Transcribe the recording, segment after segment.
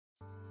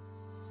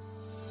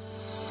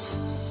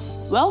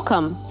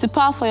Welcome to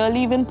Power for Your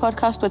Living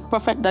podcast with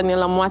Prophet Daniel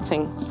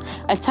Amwating,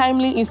 a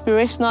timely,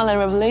 inspirational, and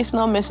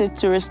revelational message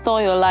to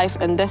restore your life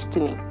and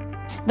destiny.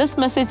 This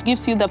message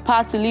gives you the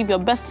power to live your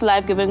best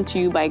life given to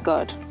you by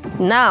God.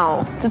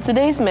 Now, to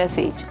today's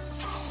message.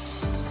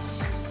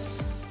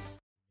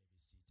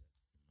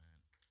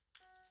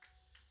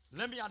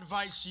 Let me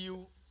advise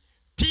you,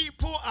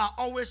 people are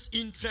always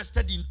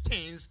interested in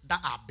things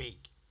that are big.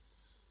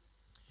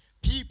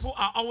 People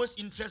are always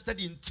interested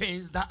in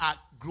things that are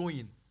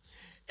growing.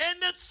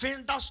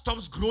 Anything that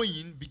stops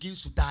growing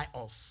begins to die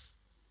off.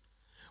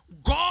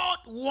 God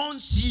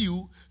wants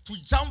you to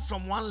jump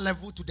from one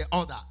level to the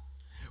other.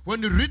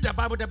 When you read the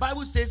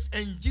Bible says,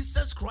 and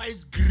Jesus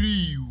Christ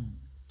grew,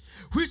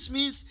 which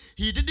means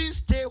he didn't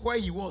stay where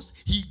he was,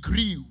 he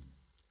grew.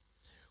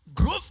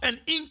 Growth and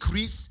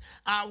increase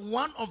are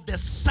one of the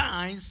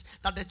signs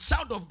that the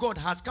child of God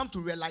has come to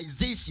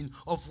realization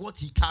of what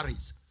he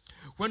carries.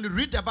 When you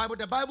read the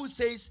Bible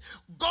says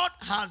God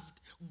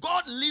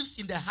lives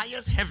in the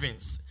highest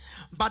heavens,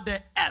 but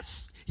the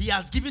earth he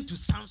has given to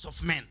sons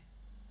of men.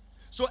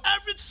 So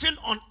everything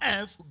on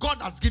earth God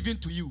has given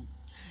to you.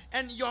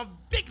 And your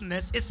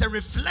bigness is a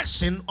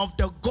reflection of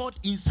the God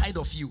inside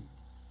of you.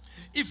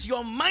 If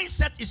your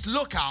mindset is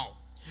local,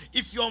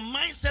 if your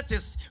mindset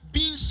is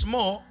being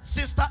small,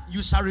 sister,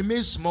 you shall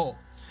remain small.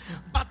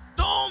 But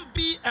don't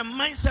be a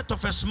mindset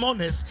of a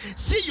smallness.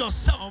 See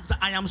yourself that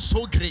I am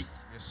so great.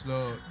 Yes,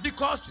 Lord.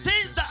 Because Jesus.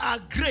 things that are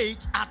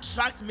great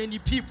attract many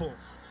people.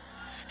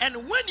 And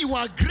when you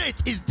are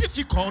great, it's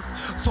difficult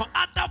for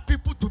other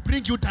people to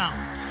bring you down.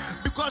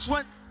 Because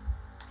when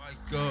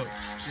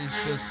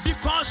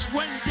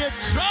they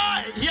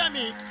try, hear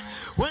me,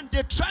 when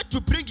they try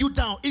to bring you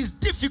down, it's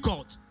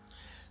difficult.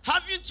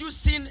 Haven't you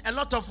seen a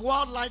lot of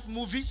wildlife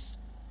movies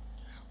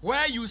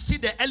where you see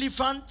the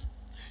elephant,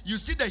 you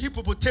see the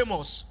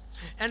hippopotamus,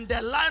 and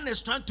the lion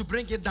is trying to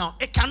bring it down?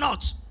 It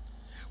cannot.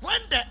 When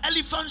the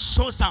elephant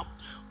shows up,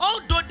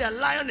 although the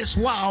lion is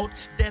wild,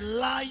 the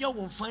lion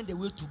will find a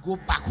way to go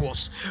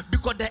backwards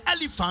because the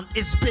elephant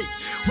is big.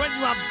 When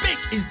you are big,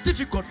 it's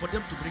difficult for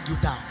them to bring you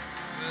down.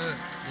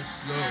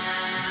 Yes, Lord.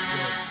 Yes,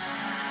 Lord.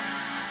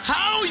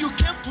 How you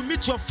came to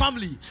meet your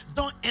family,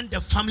 don't end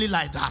the family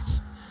like that.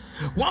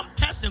 One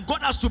person,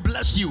 God has to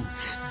bless you.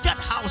 Get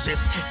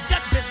houses,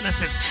 get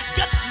businesses,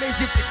 get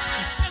amazing things.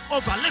 Take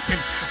over. Listen,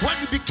 when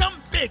you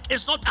become big,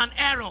 it's not an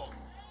error.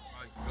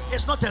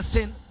 It's not a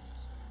sin.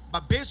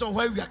 But based on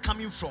where we are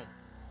coming from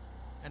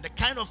and the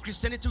kind of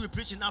Christianity we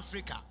preach in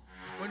Africa,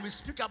 when we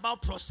speak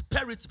about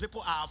prosperity,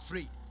 people are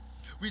afraid.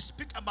 We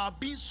speak about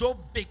being so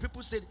big.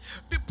 People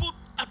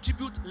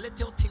attribute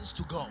little things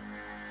to God.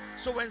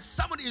 So when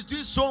somebody is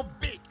doing so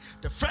big,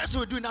 the first thing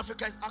we do in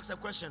Africa is ask a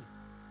question.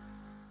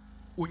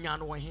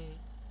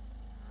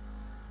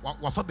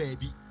 Wafa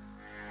baby.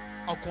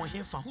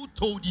 Who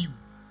told you?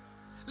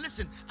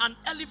 Listen, an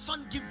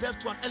elephant gives birth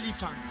to an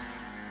elephant.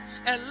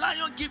 A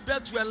lion gives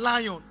birth to a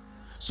lion.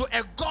 So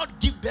a God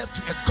gives birth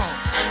to a God.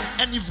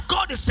 And if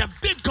God is a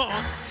big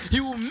God,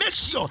 he will make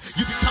sure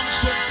you become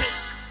so big.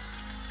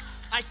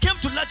 I came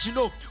to let you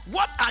know,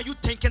 what are you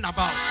thinking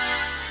about?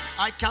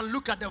 I can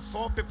look at the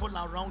 4 people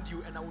around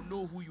you and I will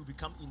know who you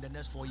become in the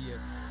next 4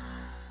 years.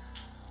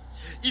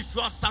 If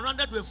you are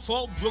surrounded with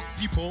 4 broke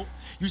people,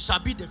 you shall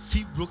be the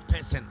 5th broke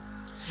person.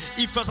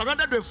 If you are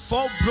surrounded with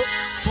 4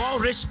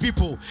 rich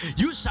people,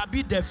 you shall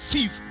be the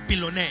 5th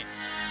billionaire.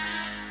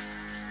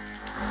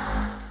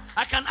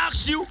 I can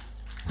ask you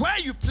where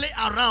you play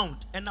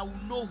around and I will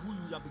know who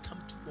you have become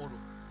tomorrow.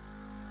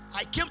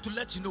 I came to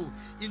let you know,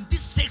 in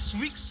these 6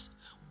 weeks,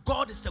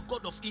 God is a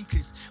God of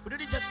increase. We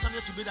didn't just come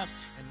here to be that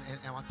and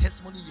our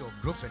testimony year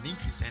of growth and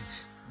increase. And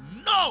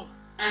no,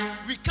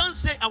 we can't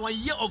say our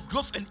year of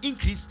growth and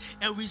increase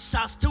and we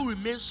shall still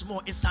remain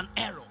small. It's an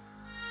error.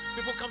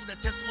 People come to the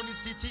testimony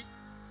city,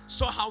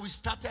 saw how we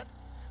started.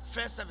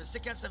 First service,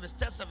 second service,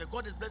 third service.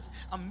 God is blessed.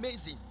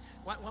 Amazing.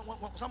 When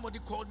somebody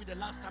called me the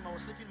last time I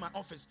was sleeping in my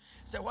office.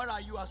 Said, where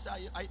are you? I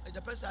said,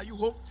 the person, are you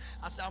home?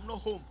 I said, I'm not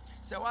home.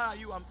 Said, where are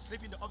you? I'm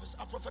sleeping in the office.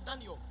 Prophet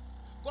Daniel,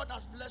 God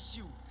has blessed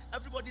you.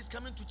 Everybody's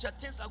coming to church.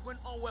 Things are going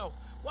on well.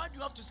 Why do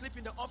you have to sleep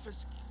in the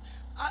office?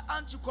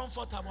 Aren't you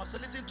comfortable? So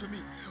listen to me.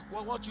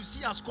 Well, what you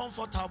see as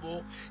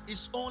comfortable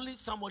is only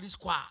somebody's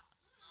choir.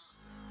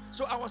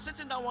 So I was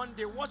sitting down one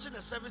day watching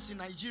a service in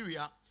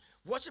Nigeria,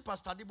 watching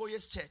Pastor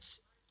Adeboye's church.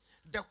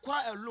 The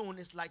choir alone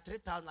is like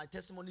 3,000, like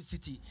Testimony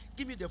City.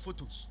 Give me the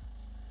photos.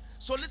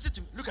 So listen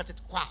to me. Look at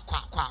it. Choir.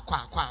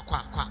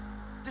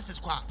 This is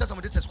choir. Tell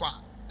someone this is choir.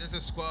 This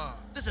is choir.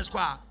 This is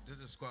choir. This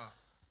is choir.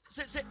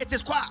 Say it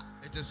is choir.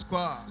 It is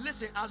choir.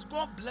 Listen, as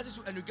God blesses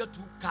you and you get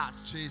 2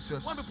 cars.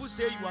 Jesus. When people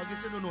say you are going to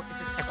say, no,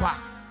 it is a choir.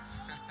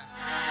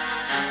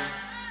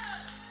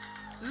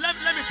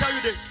 let me tell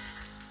you this.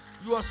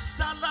 Your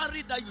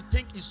salary that you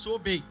think is so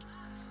big,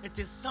 it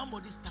is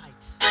somebody's tithe.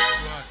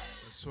 That's right.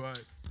 That's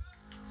right.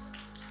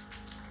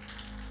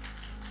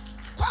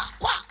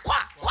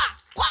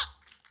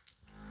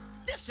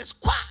 This is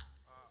choir.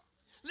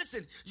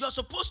 Listen, you're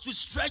supposed to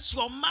stretch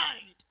your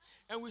mind.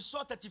 And we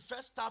saw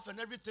 31st staff and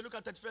everything. Look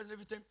at 31st and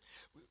everything.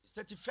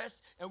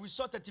 31st, and we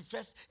saw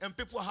 31st, and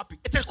people are happy.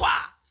 It is qua.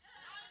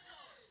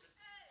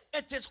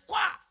 It is qua.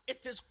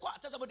 It is qua.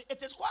 Tell somebody,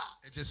 it is qua.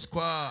 It is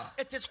qua.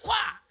 It is qua.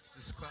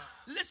 It is qua.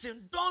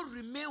 Listen, don't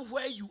remain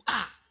where you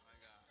are.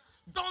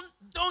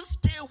 Don't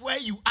stay where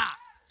you are.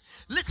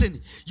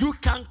 Listen, you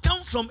can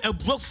come from a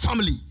broke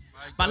family.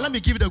 But let me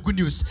give you the good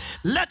news.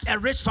 Let a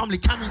rich family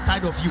come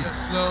inside of you.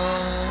 Yes,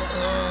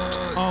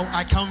 Lord. Oh,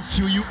 I can't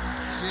feel you.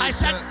 Jesus. I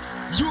said,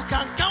 you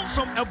can come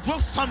from a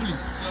broke family,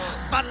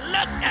 but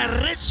let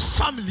a rich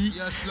family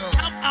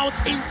come out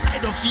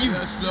inside of you.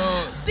 Yes,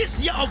 Lord.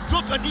 This year of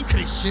growth and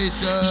increase,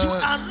 Jesus. you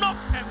are not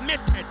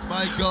permitted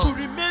to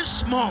remain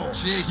small.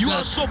 Jesus. You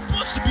are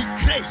supposed to be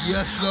great.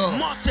 Yes, Lord.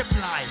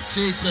 Multiply.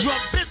 Jesus. Your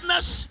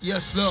business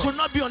should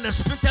not be on the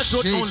Sprinters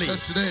Road only.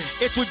 Today.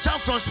 It will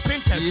jump from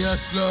Sprinters.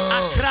 Yes, Lord.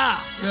 Accra.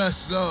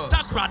 Yes, Lord.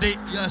 Takoradi.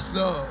 Yes,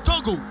 Lord.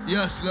 Togo.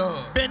 Yes,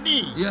 Lord.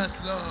 Benin.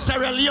 Yes, Lord.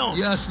 Sierra Leone.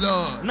 Yes,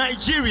 Lord.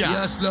 Nigeria.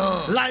 Yes,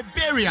 Lord.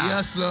 Liberia.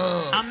 Yes,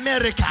 Lord.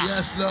 America.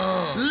 Yes,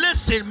 Lord.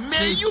 Listen,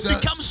 may you Jesus.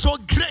 become so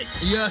great.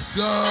 Yes,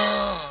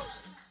 Lord.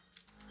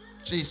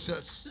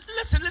 Jesus.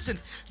 Listen.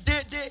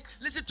 They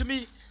listen to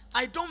me.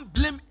 I don't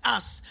blame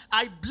us.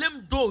 I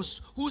blame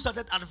those who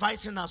started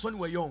advising us when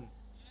we were young.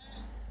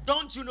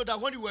 Don't you know that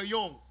when you were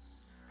young,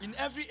 in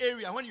every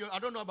area, I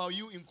don't know about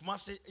you in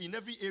Kumasi, in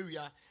every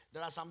area,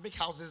 there are some big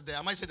houses there.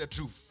 I might say the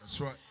truth. That's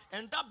right.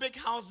 And that big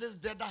houses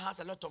there that has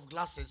a lot of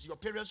glasses, your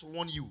parents will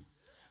warn you.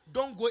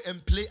 Don't go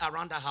and play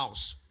around the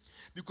house.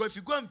 Because if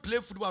you go and play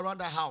football around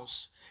the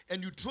house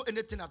and you throw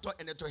anything at all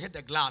and it will hit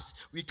the glass,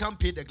 we can't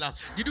pay the glass.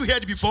 Did you hear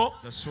it before?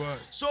 That's right.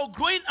 So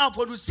growing up,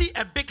 when you see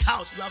a big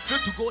house, you are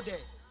afraid to go there.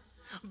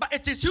 But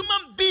it is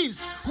human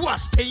beings who are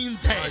staying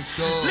there.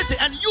 Listen,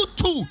 and you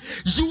too,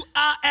 you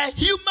are a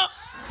human.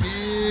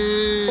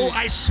 Oh,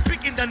 I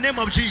speak in the name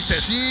of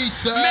Jesus.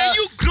 May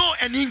you grow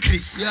and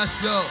increase. Yes,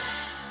 Lord.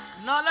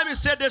 Now let me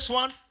say this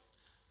one.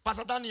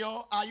 Pastor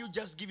Daniel, are you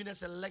just giving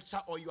us a lecture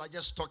or you are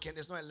just talking?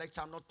 It's not a lecture,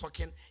 I'm not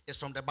talking. It's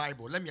from the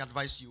Bible. Let me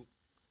advise you.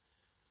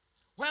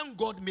 When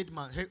God made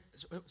man,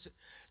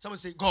 someone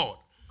say, God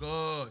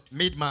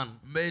made man.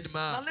 Made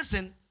man. Now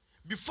listen,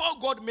 before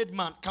God made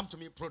man, come to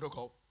me,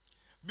 protocol.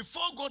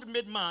 Before God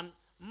made man,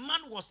 man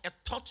was a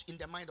thought in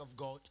the mind of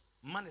God.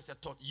 Man is a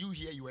thought. You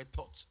here, you are a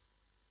thought.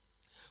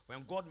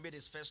 When God made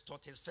his first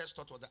thought was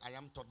the I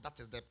am thought. That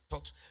is the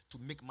thought to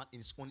make man in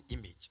his own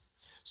image.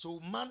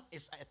 So man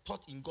is a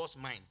thought in God's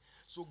mind.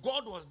 So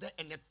God was there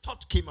and a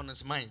thought came on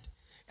his mind.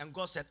 And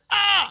God said,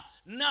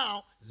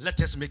 now let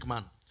us make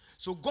man.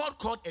 So God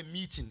called a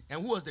meeting.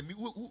 And who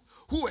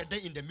were there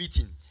in the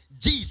meeting?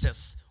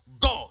 Jesus,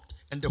 God,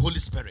 and the Holy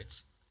Spirit.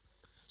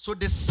 So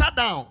they sat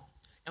down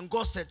and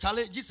God said,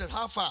 Charlie, Jesus,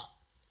 how far?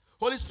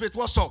 Holy Spirit,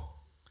 what's up?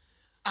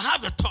 I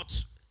have a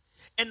thought.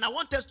 And I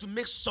want us to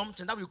make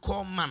something that we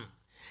call man.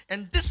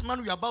 And this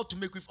man we are about to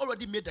make, we've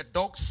already made the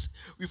dogs,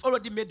 we've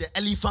already made the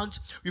elephant,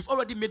 we've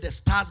already made the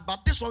stars,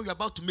 but this one we're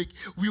about to make,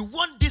 we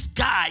want these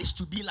guys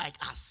to be like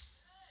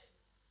us.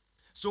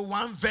 So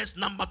one verse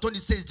number 20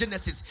 says,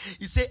 Genesis,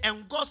 he said,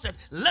 and God said,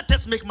 let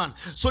us make man.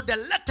 So the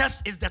let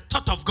us is the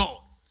thought of God.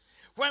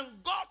 When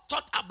God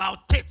thought about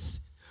it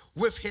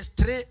with his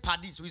three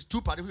parties, with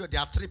two parties, there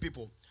are three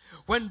people.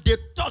 When they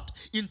thought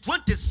in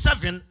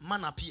 27,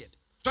 man appeared.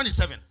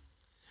 27.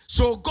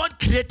 So God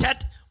created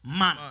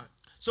man.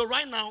 So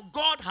right now,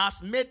 God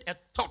has made a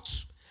thought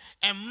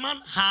and man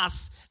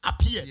has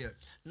appeared. Yeah.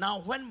 Now,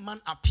 when man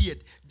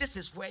appeared, this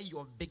is where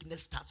your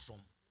bigness starts from.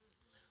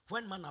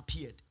 When man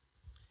appeared,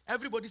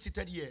 everybody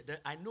seated here,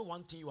 I know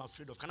one thing you are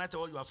afraid of. Can I tell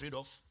what you are afraid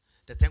of?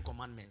 The 10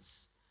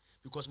 Commandments.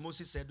 Because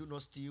Moses said, do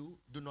not steal,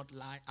 do not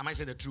lie. Am I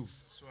saying the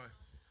truth? That's right.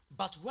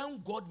 But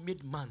when God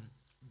made man,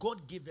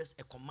 God gave us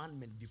a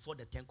commandment before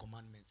the 10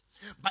 Commandments.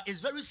 But it's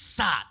very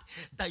sad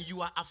that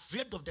you are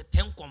afraid of the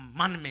 10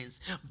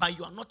 Commandments, but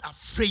you are not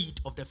afraid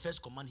of the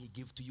first command he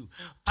gave to you.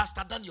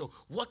 Pastor Daniel,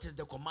 what is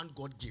the command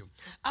God gave?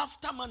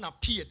 After man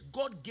appeared,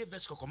 God gave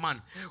us a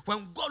command.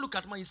 When God looked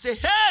at man, he said,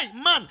 hey,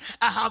 man,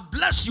 I have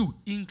blessed you.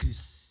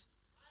 Increase.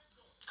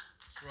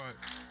 Right.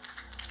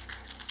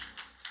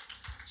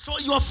 So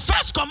your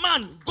first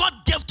command God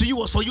gave to you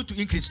was for you to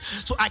increase.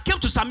 So I came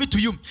to submit to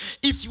you.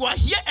 If you are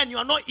here and you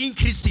are not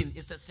increasing,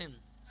 it's a sin.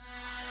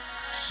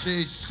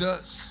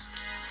 Jesus.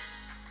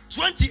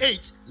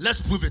 28. Let's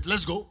prove it.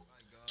 Let's go.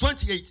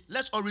 28.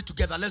 Let's all read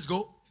together. Let's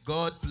go.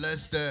 God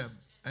blessed them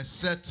and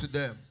said to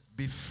them,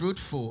 be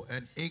fruitful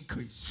and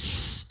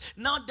increase.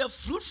 Now the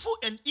fruitful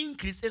and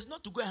increase is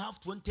not to go and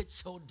have 20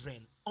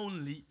 children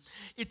only.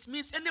 It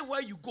means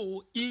anywhere you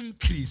go,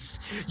 increase.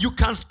 You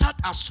can start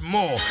as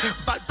small,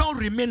 but don't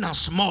remain as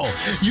small.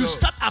 You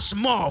start as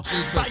small,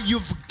 but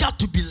you've got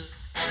to be.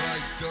 My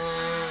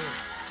God.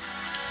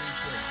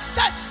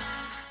 Church,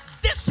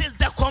 this is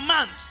the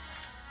command.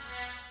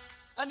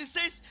 And it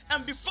says,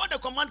 and before the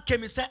command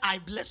came, he said, I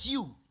bless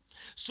you.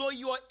 So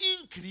your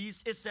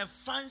increase is a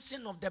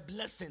function of the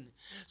blessing.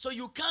 So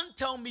you can't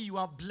tell me you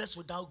are blessed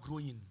without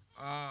growing.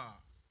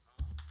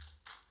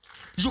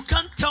 You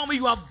can't tell me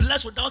you are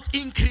blessed without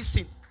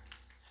increasing.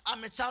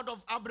 I'm a child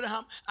of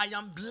Abraham. I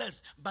am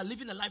blessed. But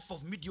living a life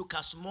of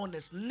mediocre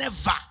smallness,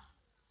 never.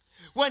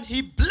 When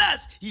he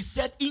blessed, he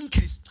said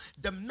increase.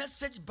 The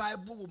Message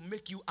Bible will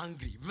make you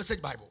angry.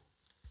 Message Bible.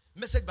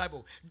 Message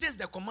Bible. This is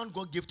the command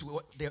God gave to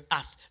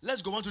us.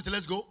 Let's go. 1, 2, 3.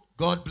 Let's go.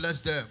 God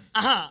bless them.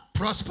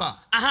 Prosper.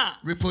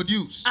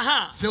 Reproduce.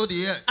 Fill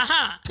the earth.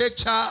 Take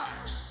charge.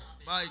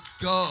 My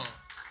God.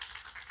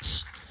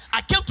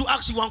 I came to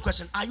ask you one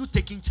question. Are you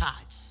taking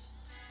charge?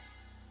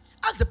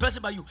 Ask the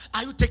person by you.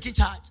 Are you taking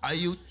charge? Are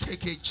you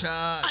taking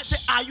charge? I say,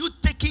 are you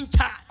taking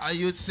charge? Are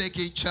you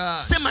taking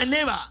charge? Say, my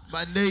neighbor.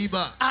 My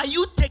neighbor. Are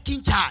you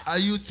taking charge? Are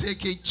you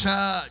taking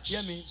charge?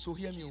 Hear me. So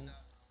hear me.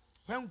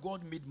 When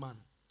God made man,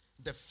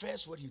 the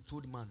first word he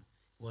told man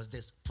was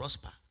this: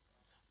 prosper.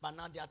 But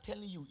now they are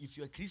telling you, if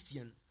you're a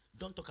Christian,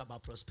 don't talk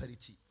about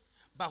prosperity.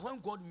 But when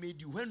God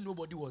made you, when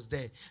nobody was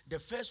there, the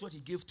first word he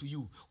gave to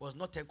you was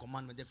not 10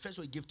 commandments. The first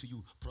word he gave to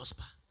you,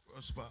 prosper.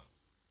 Prosper.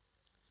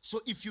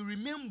 So if you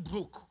remain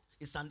broke,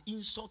 it's an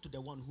insult to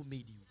the one who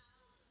made you.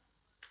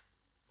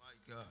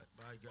 My God,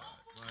 my God,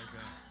 my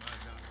God, my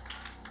God.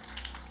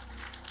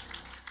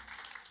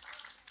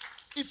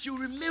 If you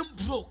remain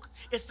broke,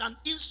 it's an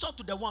insult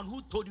to the one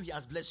who told you he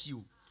has blessed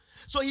you.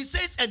 So he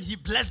says, and he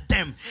blessed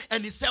them,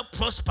 and he said,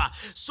 prosper.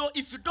 So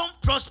if you don't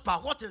prosper,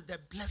 what is the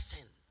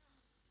blessing?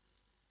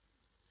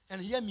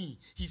 And hear me,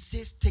 he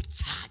says, take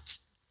charge.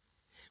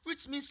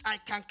 Which means I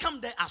can come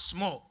there as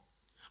small.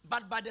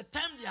 But by the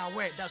time they are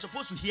aware, they're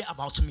supposed to hear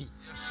about me.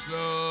 Yes,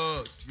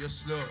 Lord.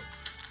 Yes, Lord.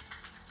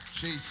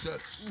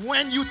 Jesus.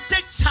 When you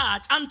take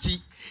charge,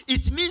 auntie,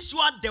 it means you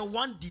are the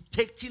one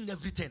dictating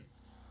everything.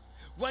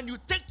 When you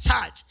take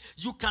charge,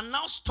 you can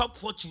now stop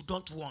what you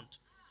don't want.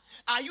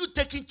 Are you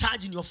taking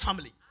charge in your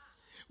family?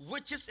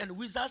 Witches and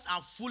wizards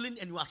are fooling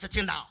and you are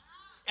sitting down.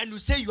 And you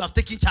say you have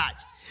taken charge.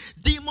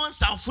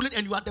 Demons are fooling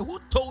and you are the who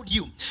told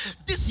you.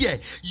 This year,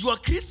 your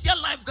Christian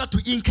life got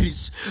to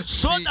increase.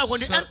 So that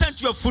when you enter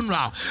into your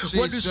funeral,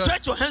 when you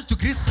stretch your hands to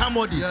greet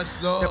somebody,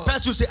 the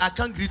person will say, I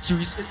can't greet you.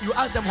 You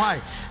ask them why.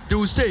 They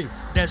will say,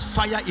 there's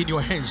fire in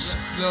your hands.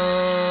 Yes,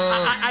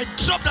 Lord. I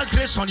drop that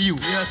grace on you.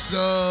 Yes,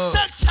 Lord.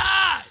 Take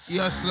charge.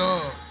 Yes,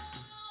 Lord.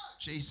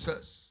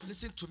 Jesus.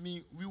 Listen to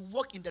me. We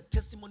walk in the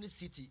testimony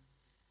city.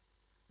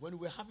 When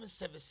we were having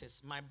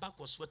services, my back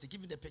was sweaty.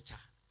 Give me the picture.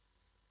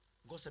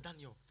 God said,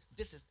 Daniel,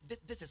 this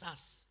is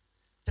us.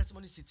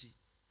 Testimony City.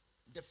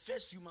 The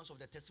first few months of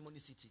the Testimony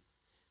City.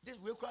 This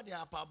we cried the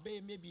Upper Bay,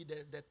 maybe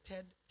the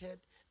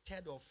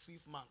third or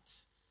 5th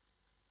month.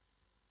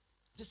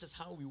 This is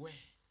how we were.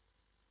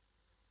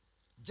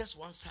 Just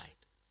one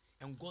side.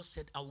 And God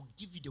said, I will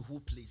give you the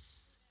whole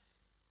place.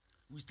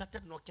 We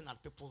started knocking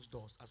at people's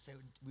doors. I said,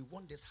 we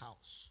want this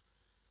house.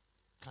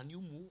 Can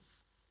you move?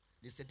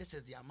 They said, this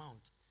is the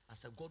amount. I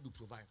said, God will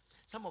provide.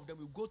 Some of them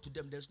will go to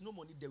them. There's no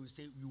money. They will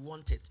say, we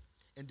want it.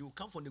 And they will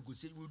come for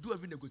negotiation. We'll do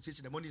every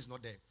negotiation. The money is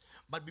not there.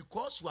 But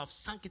because you have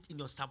sunk it in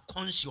your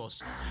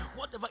subconscious,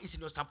 whatever is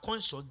in your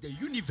subconscious, the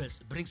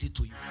universe brings it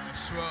to you.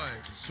 That's right.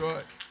 That's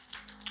right.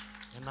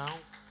 And now,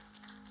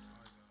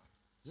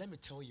 let me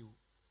tell you,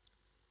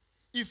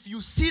 if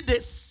you see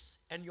this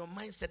and your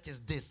mindset is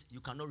this,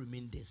 you cannot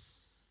remain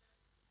this.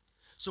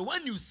 So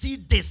when you see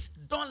this,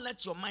 don't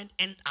let your mind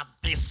end at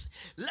this.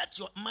 Let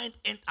your mind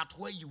end at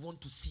where you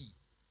want to see.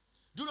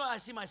 Do you know how I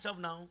see myself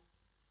now?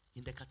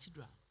 In the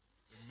cathedral.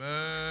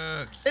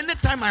 Amen.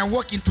 Anytime I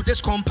walk into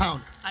this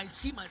compound, I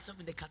see myself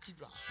in the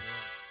cathedral. Sure.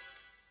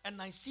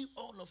 And I see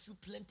all of you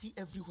plenty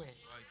everywhere.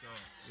 My God.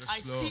 Yes, I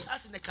see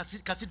us in the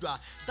cathedral.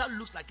 That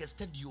looks like a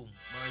stadium.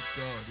 My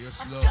God.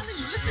 Yes, I'm Lord. telling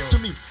you, listen to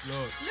me.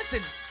 Lord.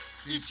 Listen.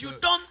 If you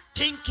don't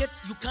think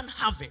it, you can't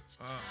have it.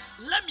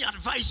 Let me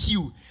advise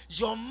you.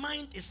 Your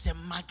mind is a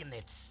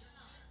magnet.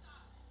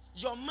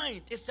 Your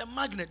mind is a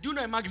magnet. Do you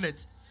know a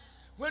magnet?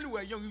 When we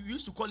were young, we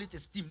used to call it a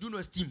steam. Do you know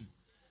a steam?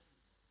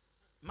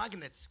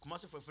 Magnet.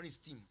 Commercial for friend is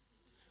steam.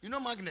 You know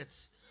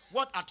magnets.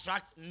 What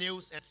attracts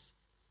nails?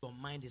 Your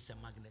mind is a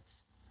magnet.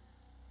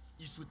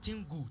 If you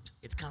think good,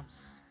 it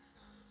comes.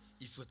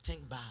 If you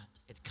think bad,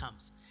 it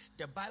comes.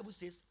 The Bible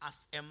says,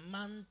 as a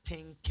man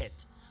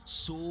thinketh,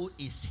 so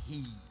is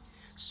he.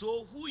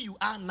 So who you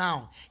are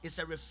now is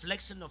a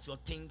reflection of your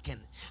thinking.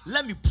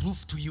 Let me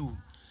prove to you.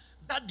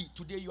 Daddy,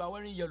 today you are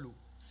wearing yellow.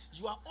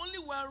 You are only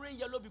wearing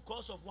yellow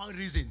because of one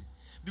reason.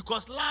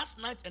 Because last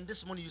night and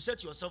this morning you said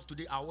to yourself,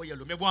 today I wear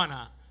yellow.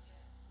 My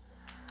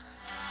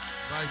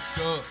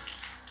God.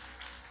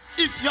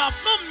 If you have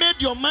not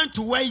made your mind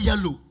to wear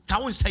yellow,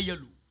 can we say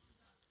yellow?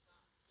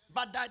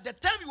 But at the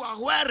time you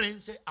are wearing,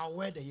 say, I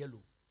wear the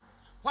yellow.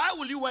 Why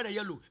will you wear the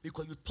yellow?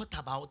 Because you thought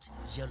about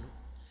yellow.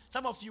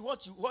 Some of you,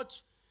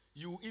 what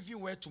you even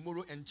wear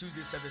tomorrow and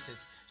Tuesday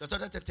services, you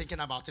started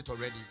thinking about it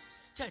already.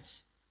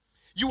 Church,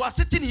 you are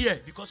sitting here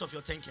because of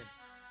your thinking.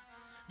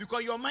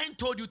 Because your mind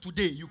told you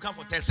today you come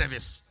for 10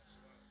 service.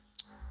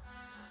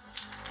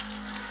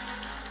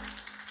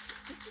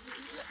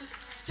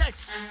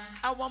 Church,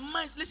 our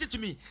minds, listen to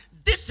me.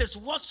 This is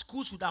what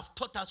schools should have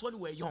taught us when we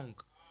were young.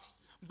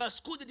 But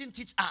school didn't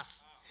teach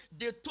us.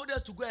 They told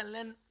us to go and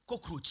learn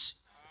cockroach,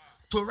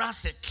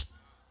 thoracic,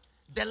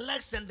 the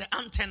legs and the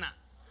antenna.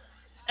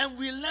 And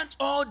we learned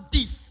all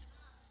this.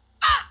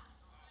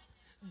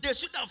 They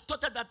should have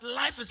taught us that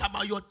life is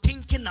about your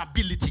thinking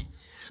ability.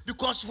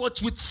 Because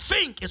what you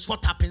think is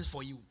what happens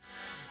for you.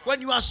 When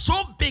you are so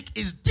big,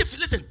 it's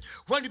different. Listen,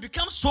 when you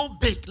become so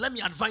big, let me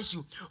advise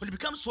you. When you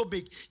become so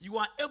big, you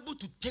are able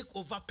to take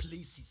over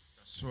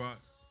places. That's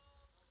right.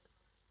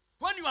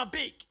 When you are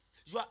big,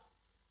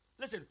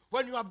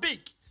 when you are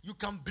big, you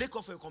can break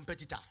off a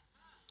competitor.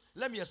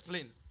 Let me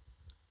explain.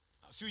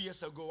 A few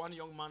years ago, one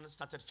young man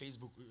started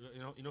Facebook.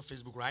 You know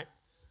Facebook, right?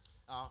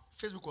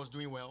 Facebook was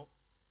doing well.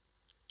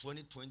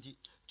 2010,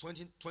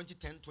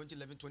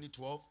 2011,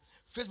 2012.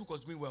 Facebook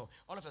was doing well.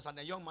 All of a sudden,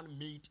 a young man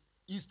made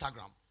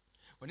Instagram.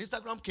 When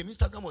Instagram came,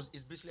 Instagram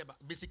is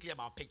basically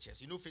about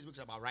pictures. You know, Facebook is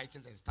about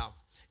writings and stuff,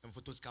 and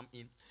photos come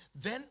in.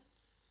 Then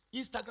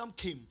Instagram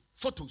came,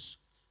 photos.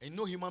 And you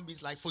know human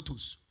beings like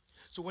photos.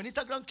 So when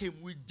Instagram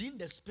came, within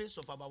the space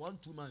of about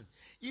 1-2 months,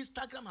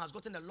 Instagram has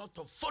gotten a lot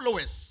of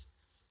followers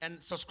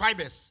and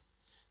subscribers.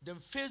 Then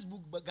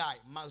Facebook guy,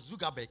 Mark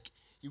Zuckerberg,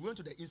 he went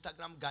to the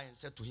Instagram guy and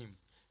said to him,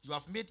 "You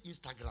have made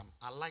Instagram.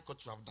 I like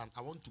what you have done.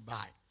 I want to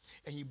buy."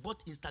 And he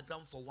bought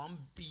Instagram for $1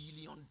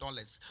 billion.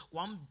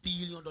 $1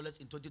 billion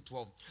in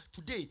 2012.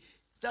 Today,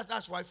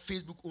 that's why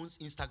Facebook owns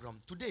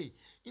Instagram. Today,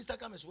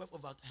 Instagram is worth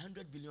over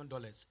 $100 billion.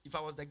 If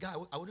I was the guy,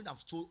 I wouldn't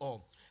have sold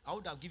all. I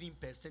would have given him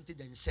percentage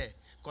and share.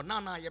 Because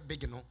now you're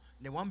big, you know.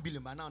 The $1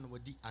 billion, but now But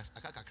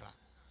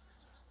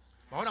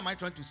what am I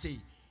trying to say?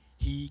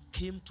 He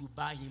came to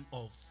buy him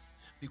off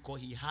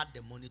because he had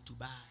the money to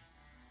buy.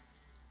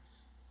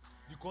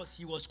 Because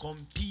he was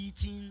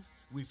competing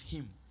with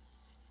him.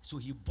 So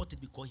he bought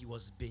it because he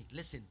was big.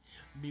 Listen,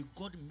 may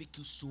God make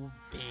you so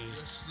big.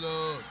 Yes,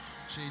 Lord.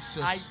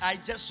 Jesus. I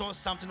just saw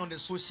something on the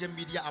social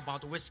media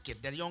about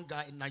Wizkid, the young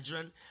guy,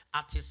 Nigerian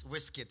artist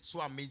Wizkid. So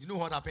amazing. You know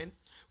what happened?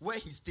 Where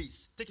he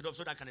stays. Take it off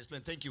so that I can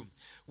explain. Thank you.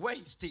 Where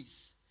he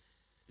stays.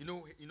 You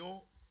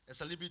know, a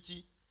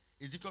celebrity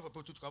is difficult for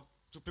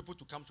people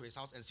to come to his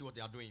house and see what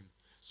they are doing.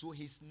 So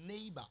his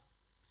neighbor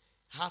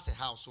has a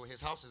house. So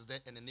his house is there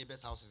and the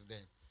neighbor's house is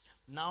there.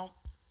 Now,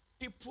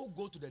 people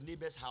go to the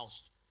neighbor's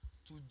house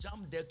to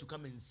jump there to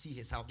come and see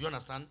his house. Do you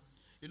understand?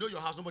 You know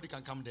your house, nobody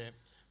can come there.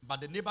 But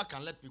the neighbor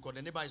can let, because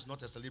the neighbor is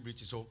not a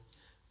celebrity. So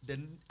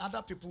the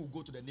other people will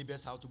go to the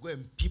neighbor's house to go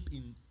and peep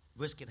in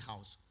Wizkid's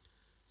house.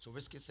 So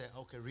Wizkid said,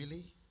 "Okay,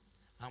 really?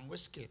 I'm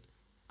Wizkid.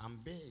 I'm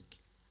big.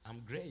 I'm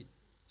great.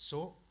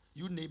 So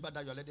you neighbor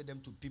that you're letting them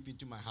to peep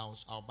into my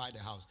house, I'll buy the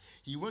house."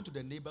 He went to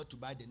the neighbor to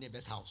buy the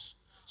neighbor's house.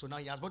 So now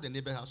he has bought the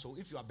neighbor's house. So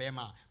if you are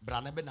Bema,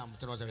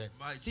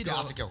 see the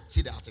article.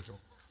 See the article.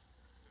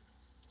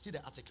 See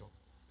the article.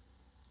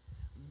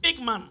 Big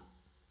man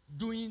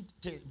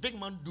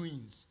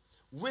doings.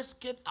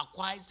 Wizkid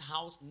acquires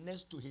house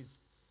next to his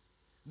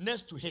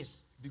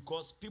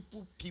because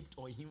people peeped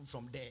on him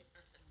from there.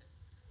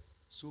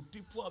 So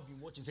people have been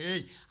watching, say,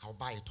 "Hey, I'll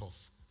buy it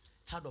off."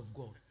 Child of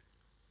God,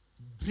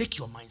 break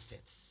your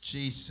mindsets.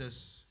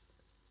 Jesus.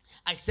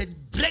 I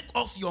said, break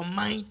off your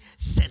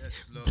mindset.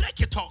 Yes,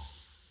 break it off.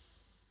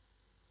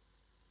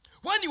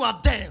 When you are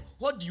there,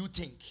 what do you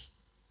think?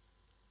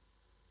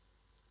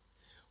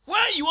 When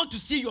you want to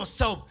see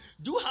yourself,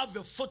 do you have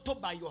a photo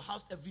by your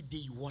house every day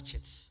you watch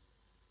it?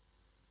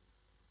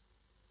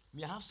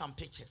 Me, I have some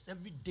pictures.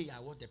 Every day I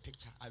watch the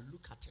picture, I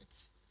look at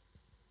it,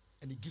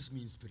 and it gives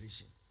me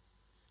inspiration.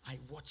 I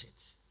watch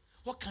it.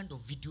 What kind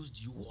of videos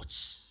do you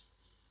watch?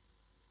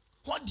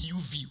 What do you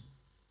view?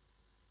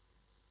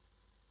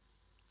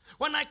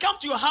 When I come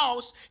to your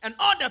house and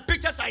all the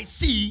pictures I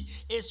see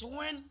is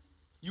when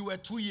you were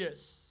 2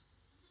 years.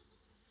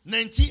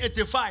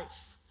 1985.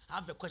 I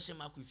have a question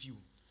mark with you.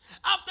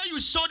 After you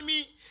showed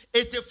me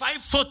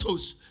 85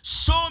 photos,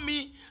 show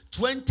me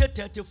 20,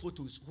 30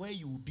 photos where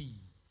you will be.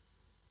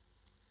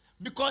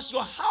 Because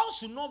your house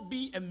should not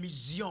be a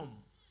museum.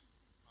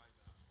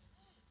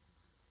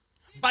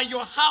 But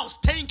your house,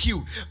 thank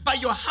you,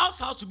 but your house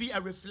has to be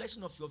a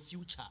reflection of your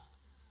future.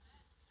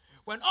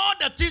 When all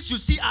the things you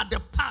see are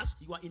the past,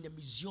 you are in a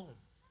museum.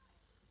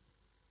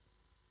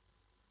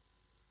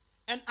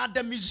 And at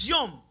the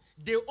museum,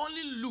 they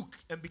only look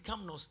and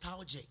become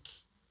nostalgic.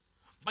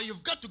 But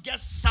you've got to get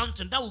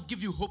something that will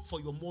give you hope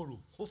for your tomorrow.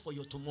 Hope for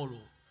your tomorrow.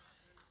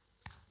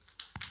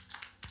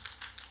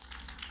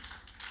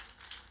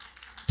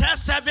 Third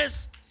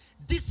service,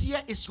 this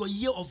year is your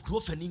year of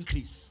growth and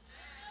increase.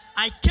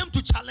 I came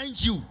to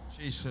challenge you.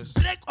 Jesus.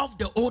 Break off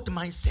the old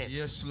mindset.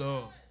 Yes,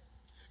 Lord.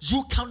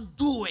 You can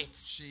do it.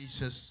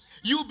 Jesus.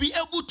 You'll be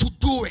able to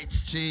do it.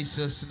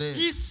 Jesus' name.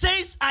 He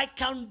says, I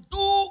can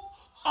do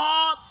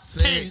all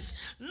things,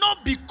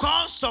 not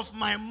because of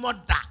my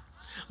mother,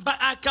 but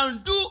I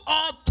can do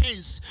all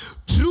things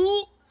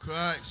through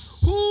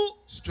Christ who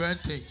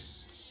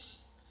strengthens.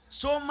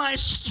 So my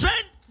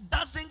strength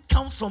doesn't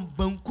come from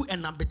Banku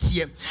and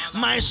Nabetie.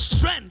 My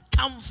strength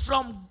comes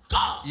from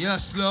God.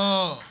 Yes,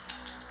 Lord.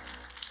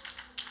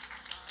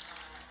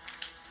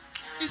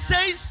 He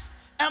says,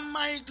 and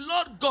my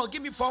Lord God,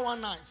 give me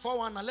 419.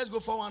 419. Let's go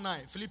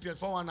 419. Philippians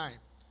 419.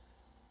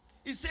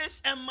 He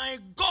says, and my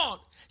God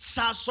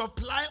shall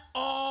supply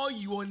all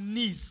your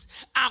needs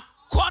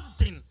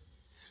according.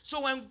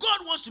 So when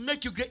God wants to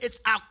make you great,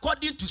 it's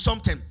according to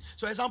something.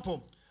 So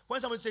example, when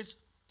someone says,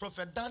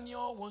 Prophet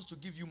Daniel wants to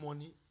give you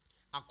money,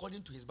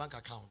 according to his bank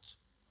account.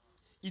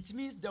 It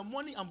means the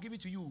money I'm giving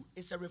to you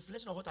is a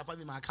reflection of what I have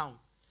in my account.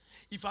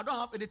 If I don't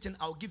have anything,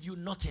 I'll give you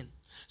nothing.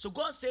 So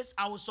God says,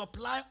 I will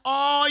supply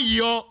all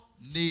your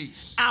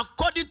needs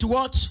according to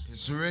what?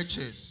 His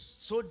riches.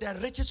 So the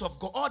riches of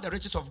God, all the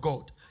riches of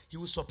God, He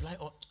will supply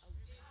all.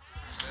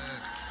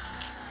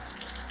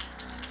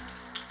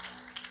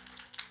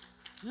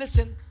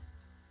 Listen,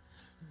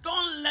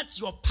 don't let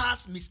your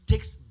past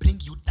mistakes bring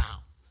you down.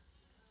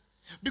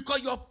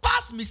 Because your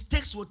past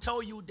mistakes will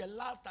tell you the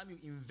last time you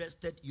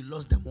invested, you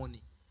lost the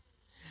money.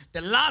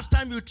 The last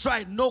time you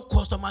tried, no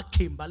customer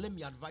came. But let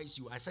me advise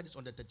you, I said this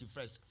on the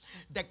 31st.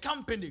 The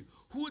company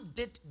who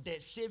did the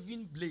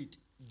shaving blade,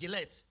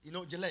 Gillette,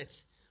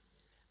 Gillette,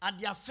 at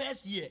their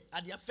first year,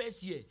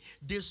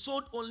 they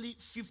sold only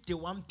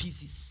 51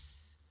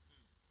 pieces.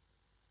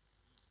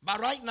 But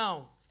right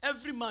now,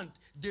 every month,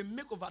 they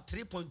make over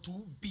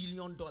 $3.2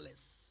 billion.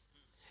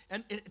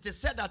 And it is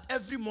said that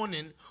every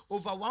morning,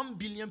 over 1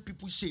 billion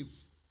people shave.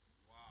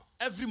 Wow.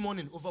 Every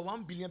morning, over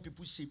 1 billion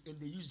people shave, and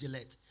they use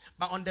Gillette.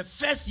 But on the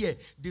first year,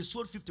 they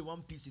sold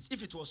 51 pieces.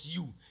 If it was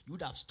you, you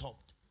would have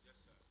stopped. Yes,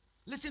 sir.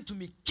 Listen to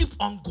me. Keep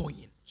on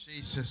going.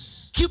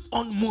 Jesus. Keep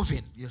on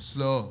moving. Yes,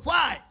 Lord.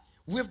 Why?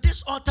 With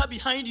this altar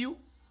behind you,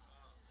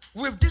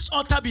 with this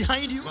altar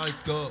behind you, my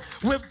God,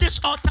 with this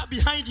altar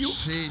behind you,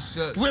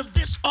 Jesus, with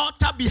this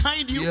altar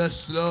behind you,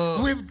 yes,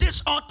 Lord, with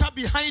this altar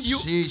behind you,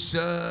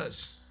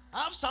 Jesus.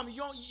 I have some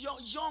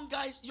young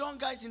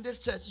guys in this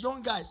church,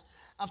 young guys.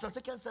 After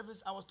second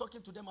service, I was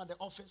talking to them at the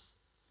office.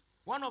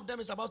 One of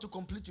them is about to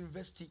complete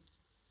university.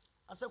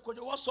 I said,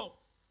 Kojo, what's up?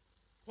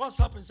 What's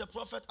happened? He said,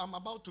 Prophet, I'm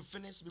about to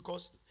finish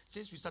because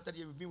since we started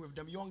here, we've been with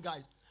them, young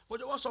guys.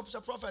 Kojo, what's up? He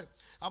said, Prophet,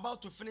 I'm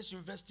about to finish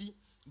university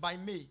by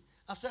May.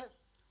 I said,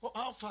 well,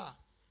 how far?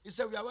 He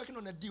said, we are working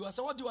on a deal. I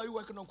said, what deal are you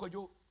working on,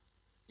 Kojo?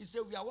 He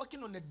said, we are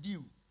working on a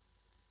deal.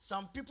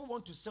 Some people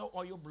want to sell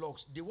oil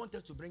blocks. They want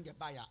us to bring a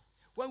buyer.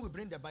 When we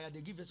bring the buyer,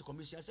 they give us a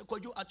commission. I said,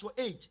 Kojo, at your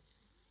age,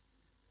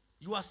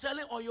 you are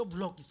selling oil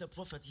block. He said,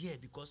 Prophet, yeah,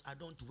 because I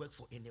don't work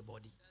for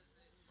anybody.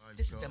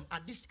 This is them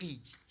at this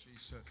age.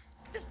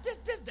 This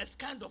is the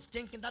kind of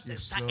thinking that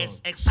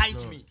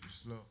excites me.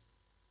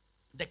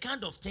 The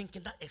kind of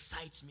thinking that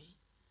excites me.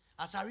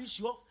 As I reach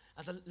you,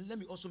 let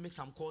me also make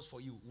some calls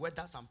for you,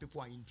 whether some people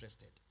are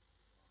interested.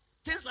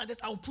 Things like this,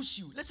 I'll push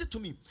you. Listen to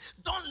me.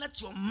 Don't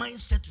let your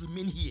mindset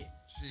remain here.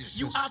 Jesus.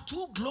 You are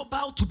too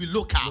global to be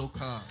local.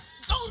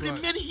 Don't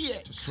remain here.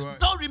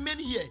 Don't remain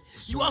here.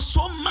 You are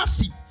so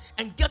massive,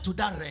 and get to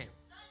that realm.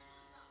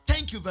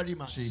 Thank you very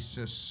much.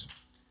 Jesus.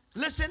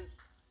 Listen,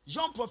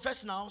 young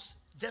professionals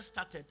just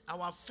started.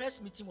 Our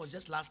first meeting was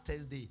just last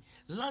Thursday.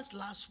 Lunch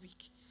last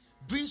week.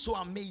 Doing so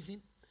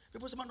amazing.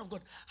 People say, man of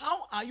God,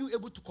 how are you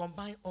able to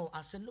combine all?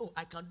 I said, no,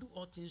 I can do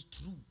all things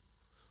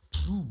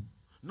through.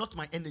 Not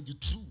my energy,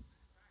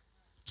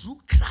 through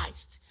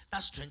Christ.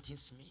 That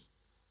strengthens me.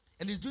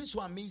 And he's doing so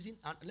amazing.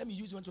 And let me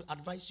use one to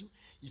advise you.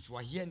 If you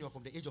are here and you're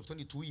from the age of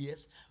 22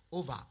 years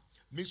over,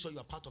 make sure you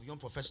are part of Young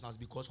Professionals,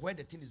 because where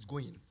the thing is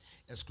going,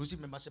 exclusive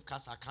membership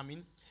cards are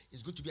coming.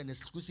 It's going to be an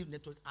exclusive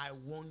network. I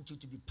want you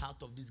to be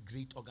part of this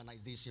great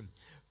organization.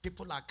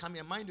 People are coming.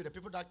 And mind you, the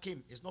people that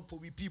came, it's not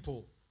Powi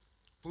people.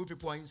 Powi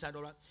people are inside,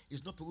 all right?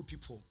 It's not Powi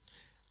people.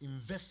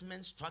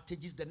 Investment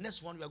strategies. The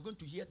next one, we are going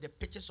to hear the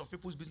pictures of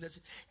people's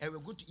businesses, and we're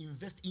going to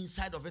invest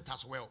inside of it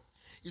as well.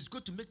 It's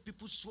going to make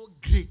people so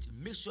great.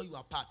 Make sure you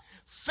are part.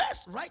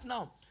 First, right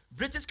now,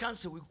 British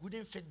Council, we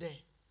couldn't fit there.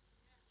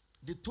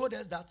 They told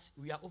us that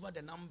we are over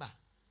the number.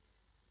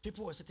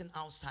 People were sitting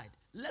outside.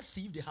 Let's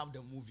see if they have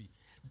the movie.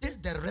 This is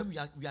the realm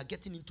we are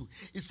getting into.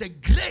 It's a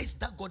grace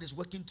that God is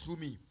working through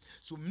me.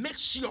 So make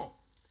sure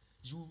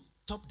you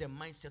top the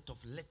mindset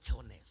of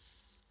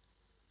littleness.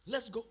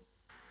 Let's go.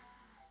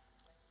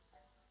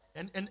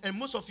 And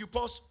most of you,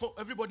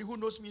 everybody who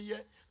knows me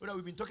here, whether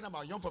we've been talking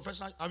about young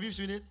professionals, have you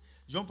seen it?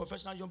 Young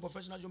professional.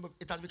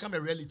 It has become a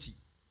reality.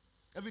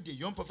 Every day,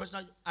 young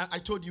professional. I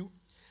told you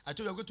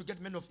we are going to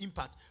get men of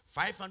impact,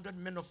 500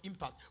 men of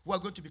impact who are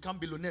going to become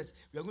billionaires.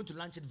 We are going to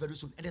launch it very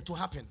soon, and it will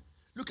happen.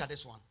 Look at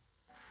this one.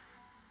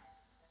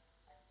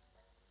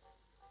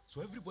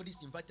 So everybody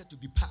is invited to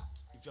be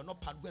part. If you're not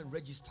part, go and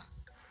register.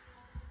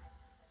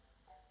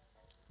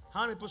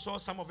 How many people saw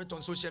some of it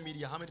on social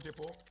media? How many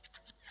people?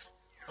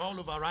 All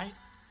over, right?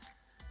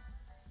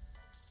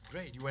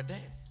 Great, you were there.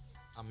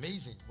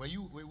 Amazing. Were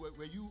you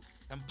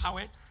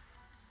empowered?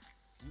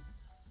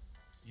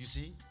 You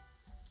see?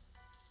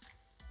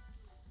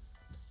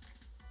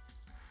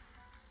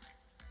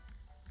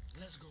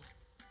 Let's go.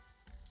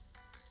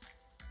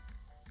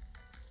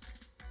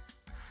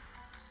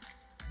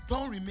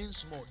 Don't remain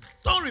small.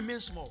 Don't remain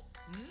small.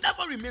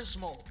 Never remain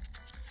small.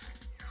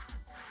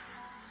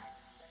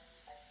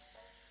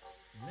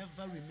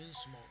 Never remain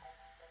small.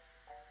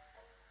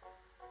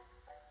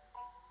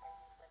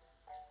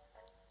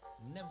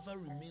 Never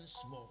remain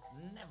small.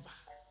 Never.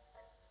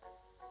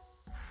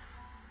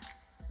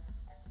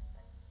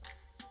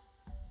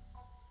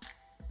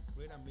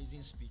 Great,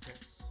 amazing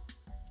speakers.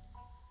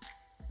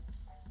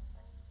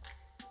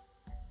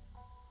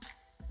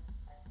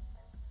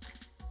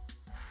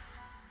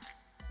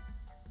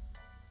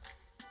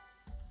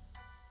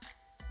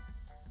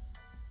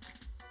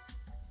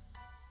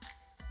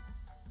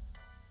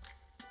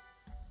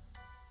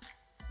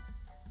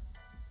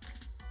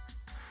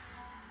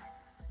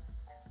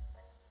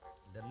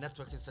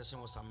 networking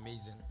session was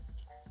amazing.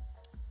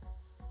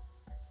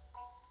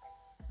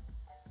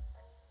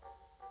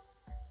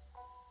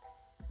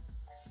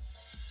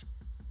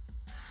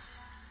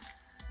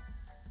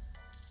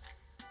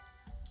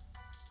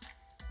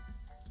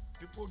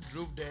 People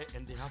drove there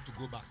and they had to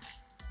go back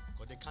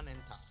because they can't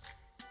enter.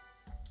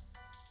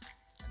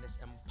 And it's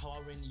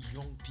empowering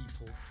young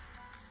people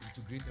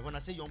into great. When I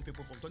say young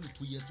people, from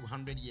 22 years to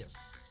 100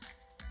 years.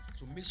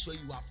 So make sure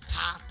you are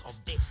part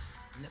of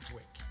this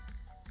network.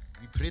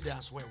 We pray there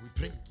as well. We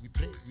pray. You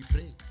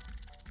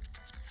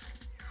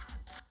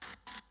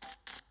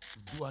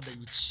do other,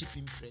 you chip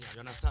in prayer. You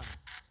understand?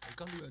 You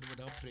can't do it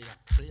without prayer.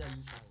 Prayer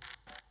inside.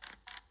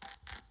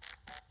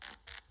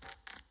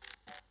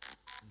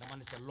 That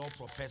man is a law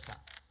professor.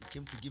 He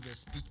came to give a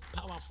speech.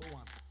 Powerful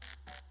one.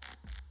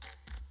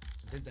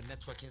 This is the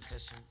networking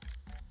session.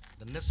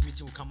 The next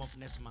meeting will come off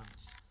next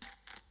month.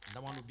 And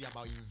that one will be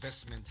about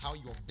investment, how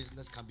your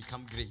business can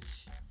become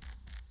great.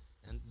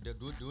 And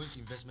those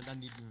investment that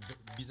need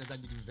business that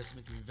need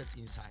investment to invest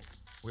inside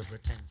with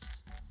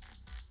returns.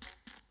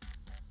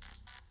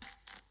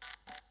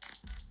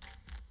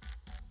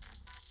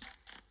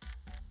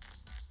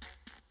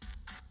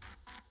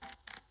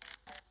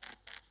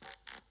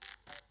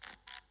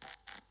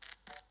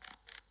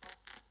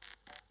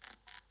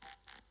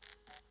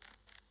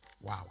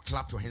 Wow,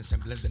 clap your hands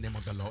and bless the name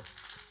of the Lord.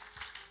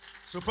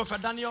 So,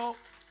 Prophet Daniel,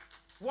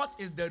 what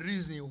is the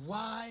reason?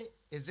 Why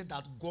is it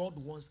that God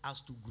wants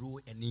us to grow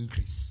and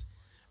increase?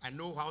 I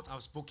know how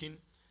I've spoken.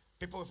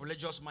 People with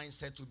religious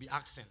mindset will be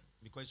asking,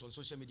 because it's on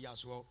social media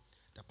as well.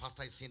 The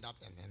pastor is saying that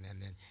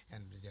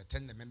and they're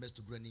telling the members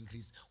to grow and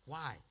increase.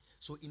 Why?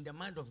 So in the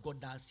mind of God,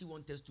 does he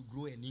want us to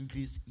grow and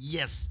increase?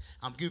 Yes.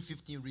 I'm giving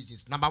 15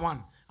 reasons. Number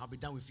one, I'll be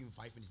done with you in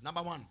 5 minutes.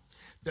 Number one,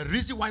 the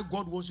reason why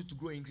God wants you to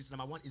grow and increase,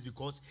 number one, is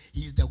because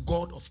he is the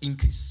God of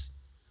increase.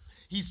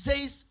 He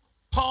says,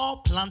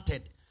 Paul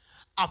planted,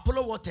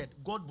 Apollo watered,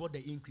 God brought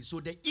the increase. So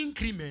the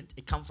increment,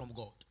 it comes from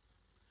God.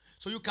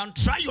 So you can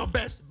try your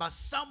best, but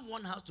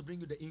someone has to bring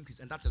you the increase,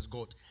 and that is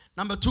God.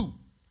 Number two,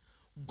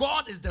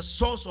 God is the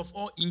source of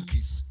all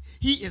increase.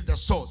 He is the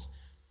source.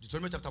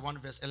 Deuteronomy chapter 1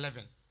 verse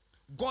 11.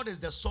 God is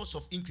the source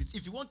of increase.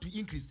 If you want to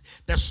increase,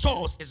 the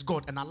source is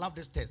God. And I love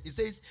this text. It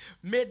says,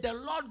 may the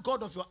Lord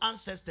God of your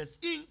ancestors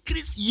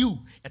increase you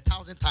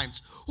 1,000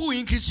 times. Who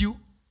increase you?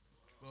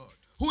 God.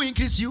 Who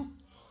increase you? God.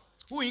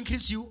 Who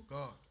increase you?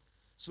 God.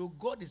 So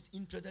God is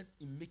interested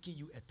in making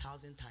you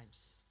 1,000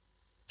 times.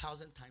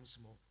 1,000 times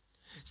more.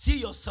 See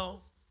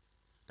yourself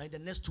that in the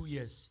next 2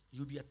 years,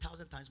 you'll be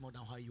 1,000 times more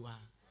than how you are.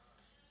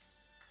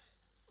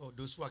 Oh,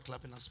 those who are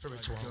clapping are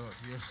spiritual.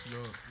 Yes,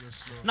 Lord. Yes,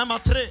 Lord. Number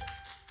three,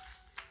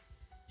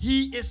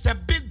 he is a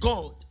big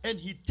God and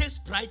he takes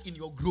pride in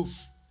your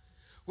growth.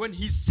 When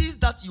he sees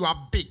that you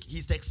are big,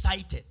 he's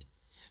excited.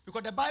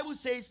 Because the Bible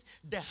says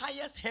the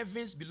highest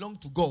heavens belong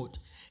to God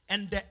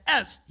and the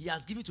earth he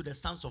has given to the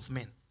sons of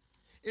men.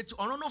 It's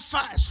on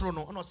fa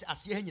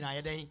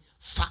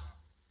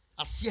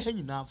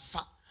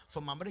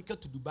from America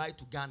to Dubai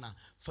to Ghana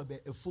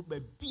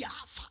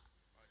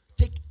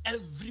take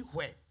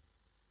everywhere.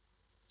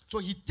 So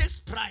he takes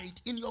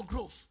pride in your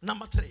growth.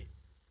 Number three,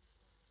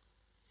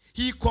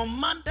 he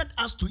commanded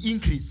us to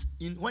increase.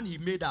 When he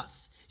made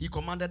us, he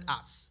commanded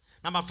us.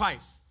 Number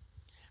five,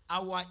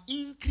 our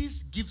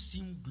increase gives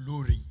him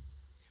glory.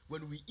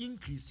 When we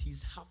increase,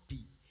 he's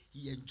happy.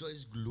 He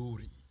enjoys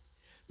glory.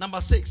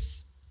 Number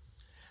six,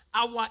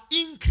 our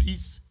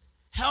increase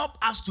helps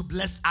us to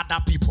bless other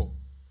people.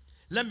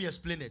 Let me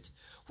explain it.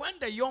 When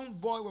the young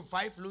boy with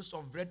 5 loaves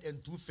of bread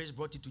and 2 fish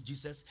brought it to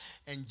Jesus,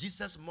 and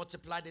Jesus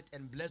multiplied it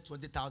and blessed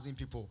 20,000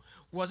 people,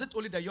 was it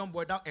only the young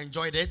boy that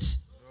enjoyed it?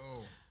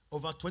 No.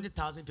 Over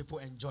 20,000 people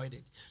enjoyed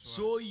it.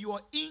 So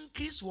your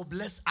increase will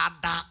bless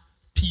other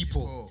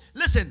people.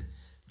 Listen,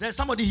 there's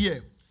somebody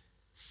here.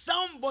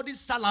 Somebody's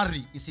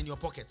salary is in your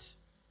pocket.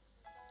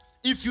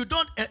 If you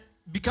don't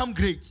become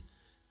great,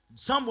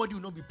 somebody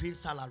will not be paid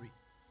salary.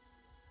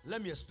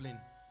 Let me explain.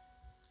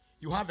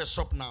 You have a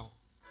shop now.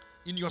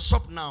 In your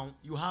shop now,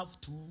 you have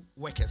 2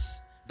 workers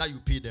that you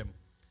pay them.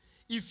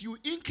 If you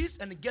increase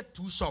and get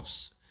 2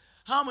 shops,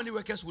 how many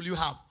workers will you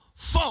have?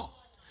 4.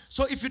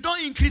 So if you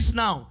don't increase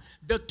now,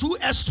 the 2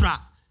 extra,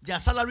 their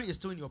salary is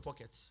still in your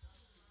pocket.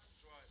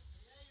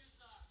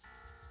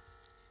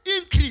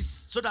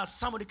 Increase so that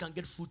somebody can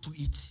get food to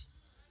eat.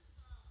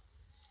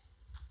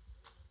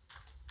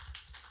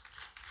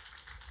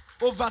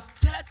 Over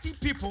 30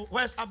 people.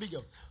 Where's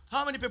Abigail?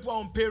 How many people are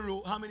on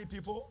payroll? How many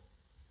people?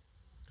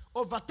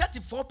 Over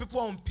 34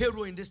 people are on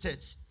payroll in this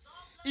church.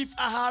 If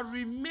I had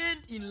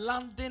remained in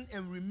London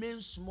and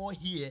remained small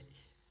here,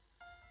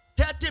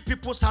 30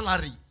 people's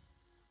salary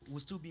will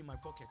still be in my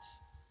pocket.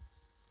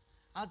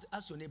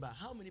 Ask your neighbor,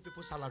 how many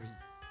people's salary?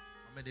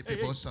 How many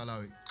people's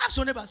salary? Ask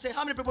your neighbor, say,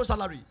 how many people's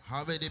salary?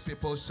 How many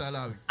people's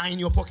salary are in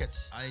your pocket?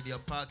 Are in your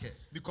pocket.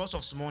 Because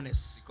of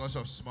smallness. Because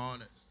of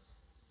smallness.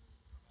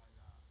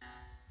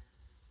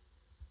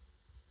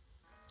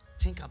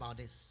 Think about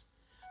this.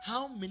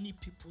 How many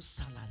people's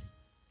salary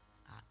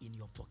are in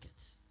your pocket?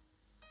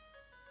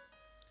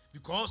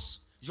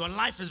 Because your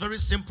life is very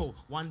simple.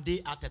 One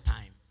day at a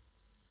time.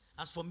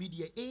 As for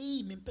media,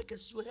 hey,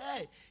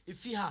 hey,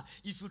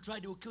 if you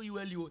try, they will kill you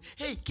early.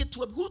 Hey,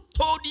 who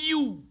told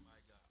you?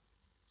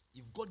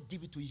 If God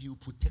give it to you, He will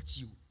protect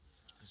you.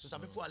 So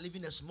some people are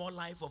living a small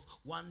life of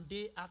one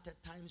day at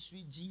a time,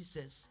 sweet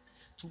Jesus.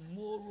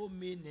 Tomorrow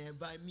may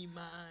never be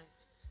mine.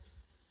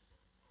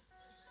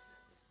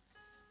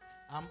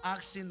 I'm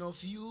asking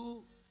of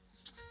you,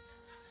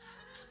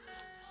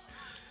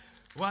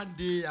 one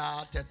day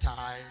at a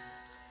time.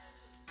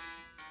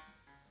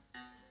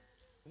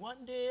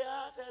 One day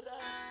at a time.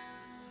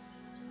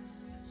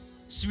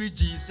 Sweet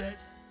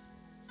Jesus.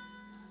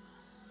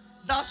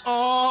 That's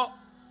all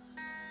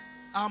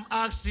I'm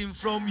asking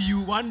from you,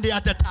 one day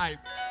at a time.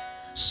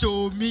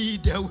 Show me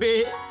the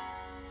way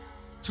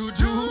to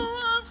do.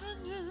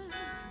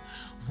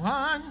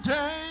 One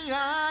day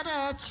at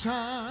a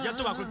time.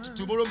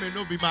 Tomorrow may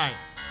not be mine.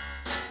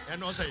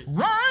 And I'll say,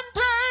 one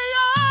day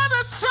at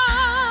a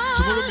time.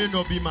 Tomorrow may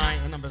not be mine.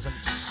 And I'm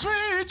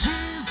sweet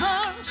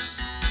Jesus.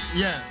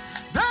 Yeah.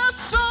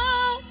 That's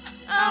all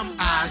I'm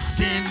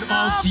asking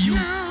of you.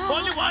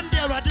 Only one day,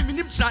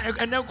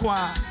 and then Give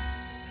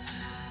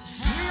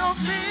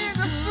me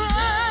the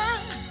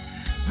strength.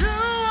 Do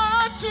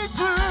what you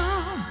do.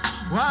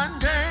 One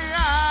day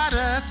at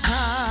a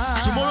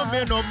time. Tomorrow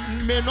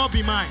may not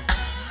be mine.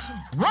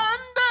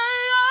 One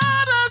day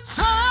at a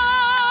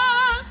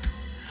time.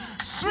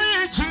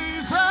 Sweet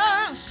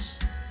Jesus.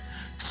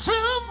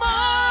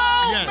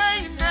 Tomorrow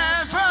may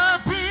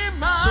never be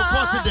mine. So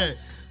pause it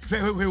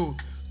there. Wait.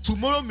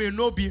 Tomorrow may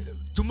not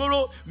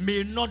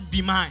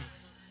be mine.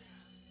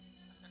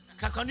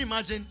 Can you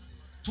imagine?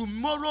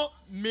 Tomorrow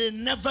may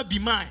never be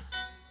mine.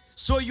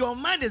 So your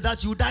mind is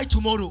that you die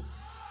tomorrow.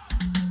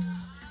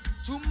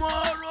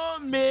 Tomorrow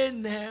may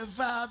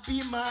never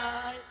be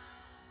mine.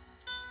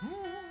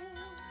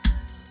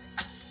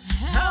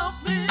 Help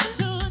me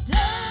today.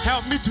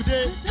 Help me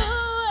today. To do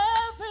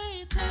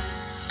everything.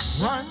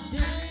 One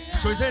day.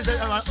 So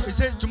it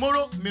says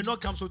tomorrow may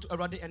not come so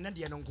around and then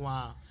the end.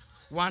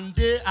 One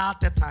day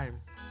at a time.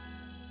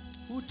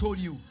 Who told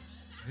you?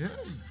 Yeah.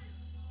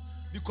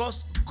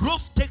 Because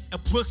growth takes a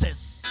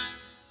process.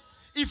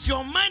 If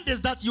your mind is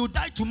that you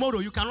die tomorrow,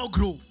 you cannot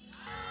grow.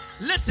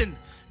 Listen,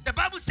 the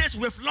Bible says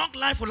with long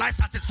life will I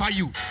satisfy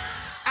you.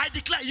 I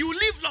declare you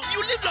live long.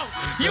 You live long.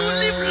 You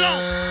live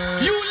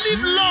long. You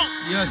live long.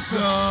 Yes,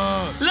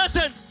 Lord.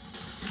 Listen,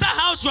 the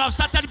house you have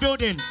started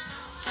building,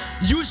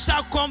 you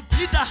shall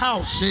complete the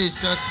house.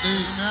 Jesus'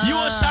 name.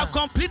 You shall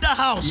complete the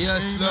house.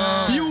 Yes,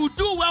 Lord. You will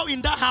do well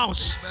in the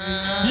house.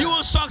 Amen. You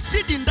will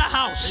succeed in the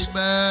house.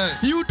 Amen.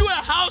 You do a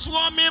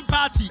housewarming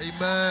party.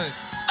 Amen.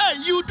 Hey,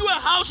 you do a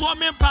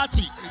housewarming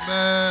party.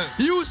 Amen.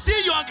 You see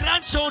your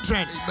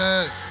grandchildren.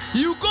 Amen.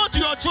 You go to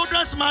your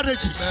children's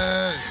marriages.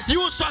 Amen. You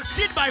will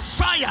succeed by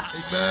fire.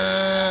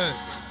 Amen.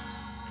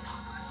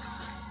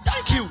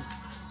 Thank you.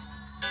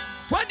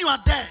 When you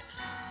are there,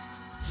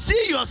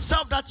 see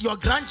yourself that your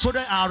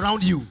grandchildren are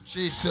around you.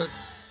 Jesus.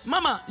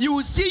 Mama, you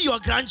will see your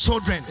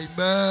grandchildren.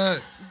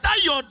 Amen.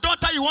 That your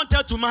daughter you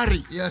wanted to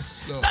marry.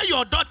 Yes, Lord. That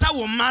your daughter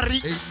will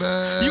marry.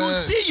 Amen. You will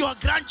see your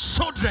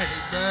grandchildren.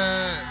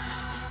 Amen.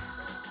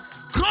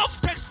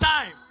 Growth takes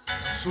time.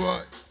 That's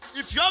right.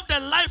 If you have the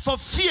life of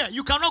fear,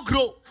 you cannot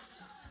grow.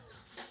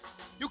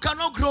 You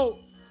cannot grow.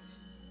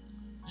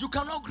 You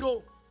cannot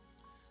grow.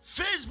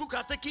 Facebook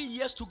has taken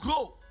years to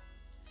grow.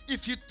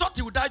 If you thought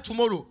you would die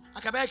tomorrow,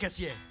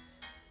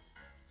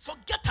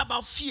 forget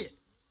about fear.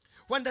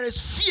 When there is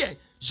fear,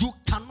 you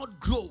cannot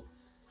grow.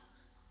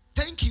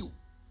 Thank you.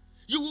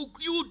 You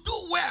will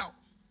do well.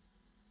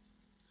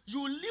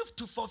 You live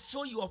to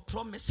fulfill your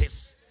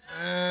promises.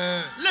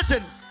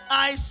 Listen,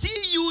 I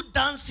see you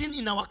dancing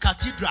in our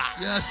cathedral.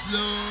 Yes,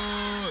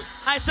 Lord.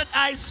 I said,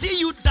 I see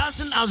you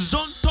dancing as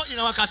Zonto in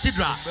our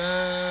cathedral.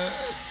 Amen.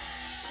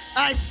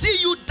 I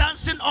see you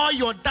dancing all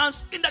your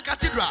dance in the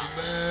cathedral.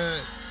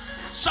 Amen.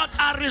 So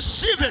I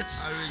receive it.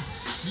 I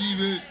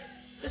receive it.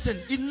 Listen,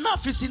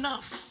 enough is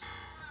enough.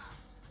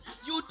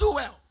 You do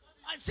well.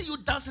 I see you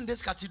dance in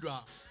this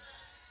cathedral.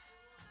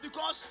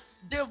 Because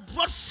they've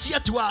brought fear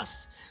to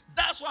us.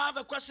 That's why I have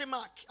a question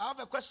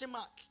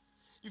mark.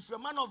 If you're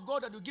a man of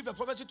God and you give a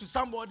prophecy to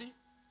somebody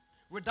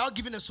without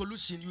giving a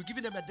solution, you're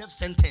giving them a death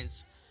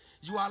sentence.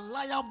 You are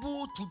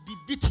liable to be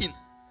beaten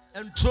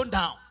and thrown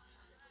down.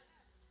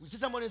 You see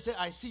somebody say,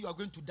 I see you are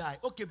going to die.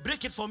 Okay,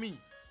 break it for me.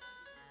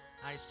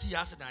 I see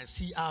acid, I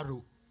see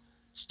arrow.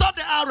 Stop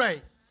the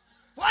arrow.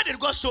 Why did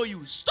God show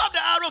you? Stop the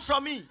arrow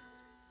from me.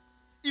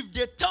 If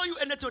they tell you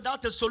anything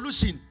without a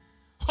solution,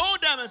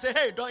 hold them and say,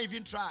 hey, don't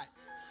even try.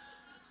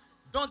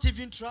 Don't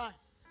even try.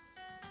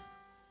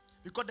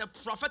 Because the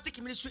prophetic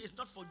ministry is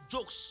not for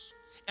jokes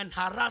and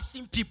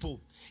harassing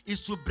people. It's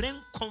to bring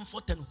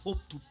comfort and hope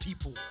to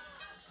people.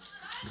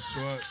 That's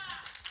right.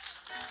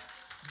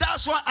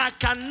 That's why I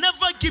can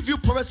never give you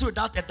prophecy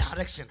without a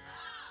direction.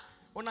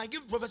 When I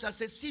give prophecy, I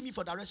say, see me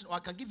for direction, or I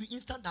can give you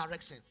instant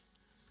direction.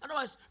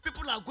 Otherwise,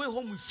 people are going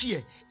home with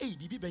fear. Hey,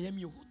 Bibi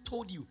Bayemi, who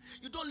told you?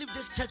 You don't leave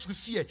this church with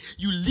fear.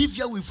 You live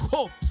here with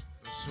hope.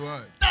 That's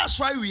right. That's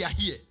why we are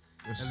here.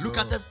 Yes, and look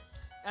at them.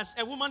 As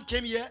a woman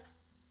came here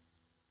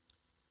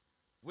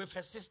with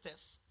her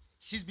sisters,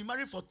 She's been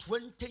married for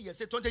 20 years.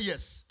 Say 20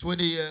 years.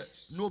 20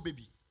 years. No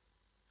baby.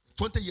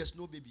 20 years,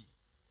 no baby.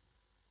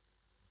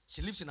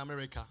 She lives in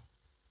America.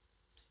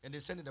 And they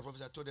sent in the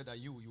prophecy. I told her that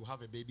you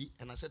have a baby.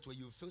 And I said to her,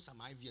 you feel some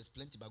IVs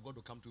plenty, but God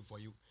will come through for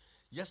you.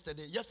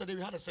 Yesterday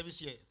we had a service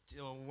here.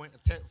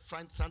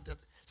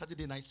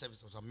 Saturday night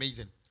service. It was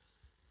amazing.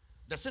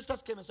 The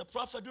sisters came and said,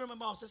 Prophet, do you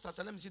remember our sister? I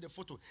said, let me see the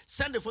photo.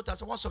 Send the photo. I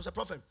said, what's up? I said,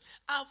 Prophet,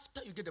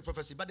 after you get the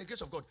prophecy, by the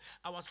grace of God,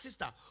 our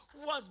sister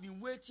who has been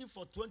waiting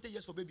for 20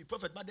 years for baby,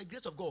 Prophet, by the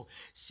grace of God,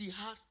 she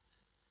has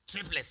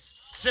triplets.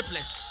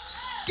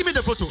 Give me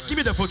the photo. Give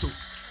me the photo.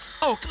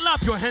 Oh,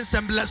 clap your hands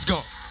and bless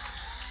God.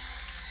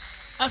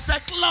 I said,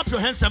 clap your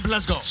hands and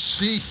bless God.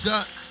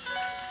 Jesus.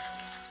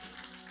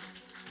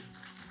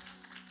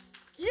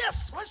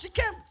 Yes, when she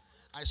came,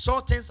 I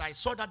saw things. I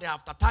saw that they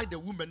have attacked the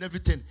womb and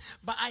everything.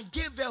 But I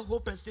gave her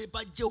hope and said,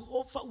 but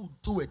Jehovah will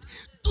do it.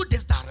 Do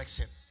this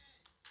direction.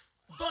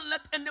 Don't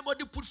let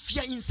anybody put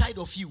fear inside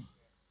of you.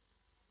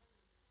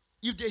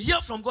 If they hear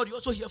from God, you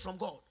also hear from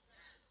God.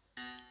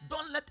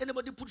 Don't let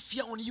anybody put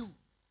fear on you.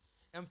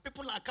 And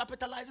people are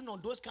capitalizing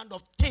on those kind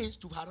of things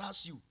to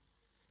harass you.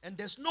 And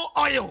there's no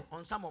oil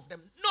on some of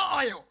them. No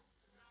oil.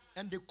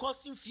 And they're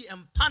causing fear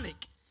and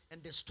panic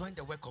and destroying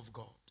the work of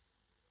God.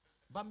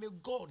 But may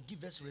God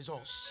give us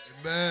results.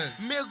 Amen.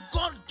 May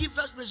God give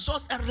us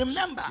results. And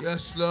remember.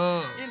 Yes,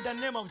 Lord. In the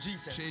name of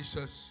Jesus.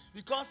 Jesus.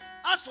 Because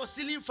as for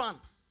ceiling fan,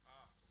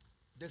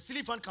 the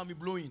ceiling fan can be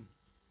blowing.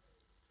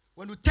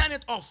 When you turn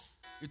it off,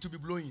 it will be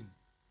blowing.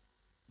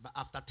 But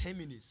after 10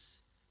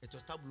 minutes, it will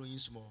start blowing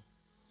small.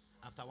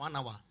 After 1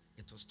 hour,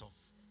 it will stop.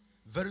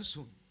 Very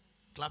soon,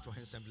 clap your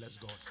hands and bless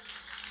God.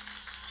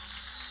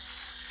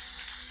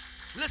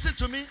 Listen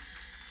to me.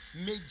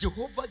 May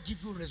Jehovah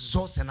give you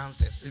results and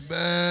answers.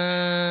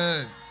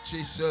 Amen.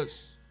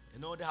 Jesus.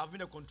 You know, there have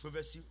been a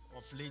controversy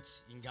of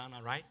late in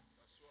Ghana, right?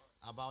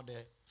 About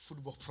the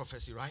football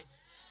prophecy, right?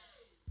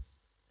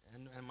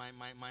 And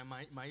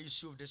my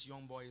issue of this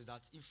young boy is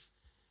that if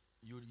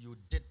you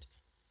did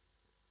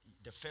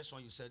the first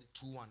one, you said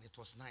 2-1, it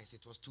was nice,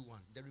 it was 2-1.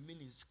 The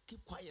remaining is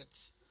keep quiet.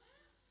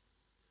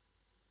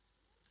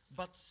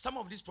 But some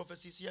of these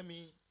prophecies, hear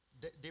me,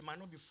 they might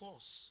not be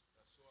false.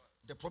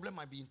 The problem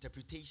might be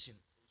interpretation.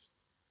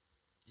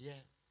 Yeah.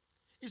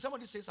 If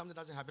somebody says something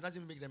that doesn't happen, it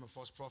doesn't make them a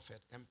false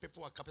prophet. And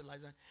people are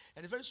capitalizing.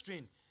 And it's very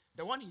strange.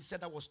 The one he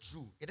said that was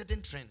true, it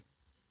didn't trend.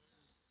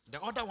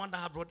 The other one that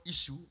had brought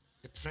issue,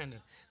 it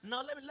trended.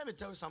 Now let me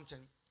tell you something.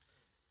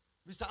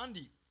 Mr.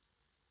 Andy,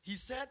 he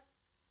said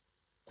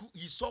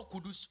he saw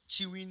Kudus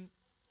chewing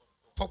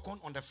popcorn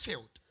on the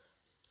field.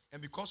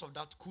 And because of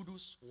that,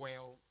 Kudus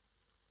will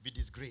be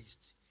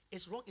disgraced.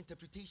 It's wrong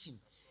interpretation.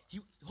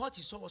 What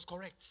he saw was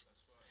correct.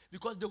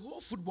 Because the whole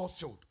football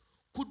field,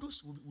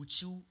 Kudus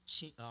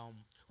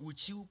will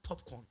chew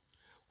popcorn.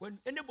 When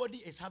anybody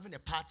is having a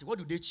party, what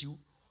do they chew?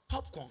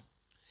 Popcorn.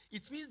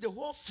 It means the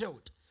whole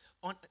field,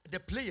 on the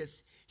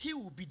players, he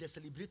will be the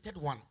celebrated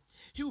one.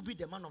 He will be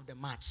the man of the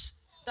match.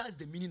 That's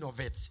the meaning of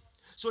it.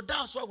 So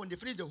that's why when they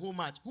finished the whole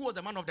match, who was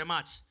the man of the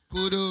match?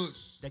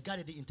 Kudus. The guy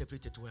that didn't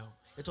interpret it well.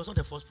 It was not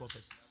a false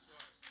prophecy.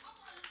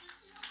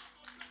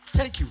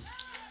 Thank you.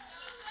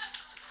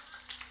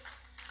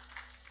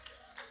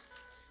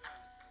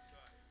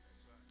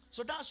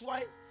 So that's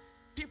why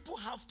people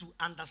have to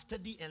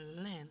understudy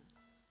and learn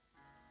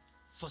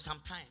for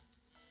some time.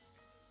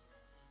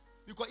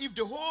 Because if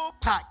the whole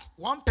pack,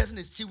 one person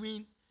is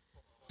chewing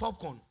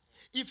popcorn,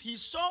 if he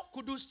saw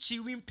Kudus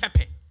chewing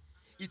pepper,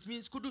 it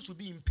means Kudus will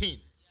be in pain.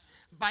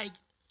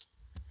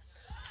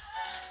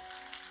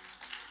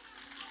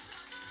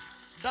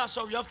 That's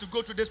why we have to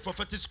go to this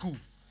prophetic school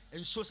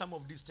and show some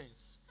of these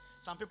things.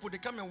 Some people, they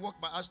come and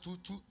walk by us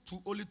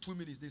only 2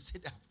 minutes. They say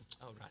that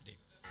already.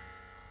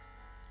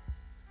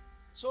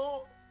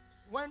 So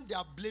when they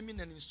are blaming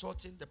and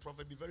insulting the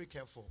prophet, be very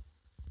careful.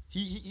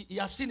 He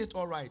has seen it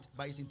all right,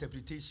 but his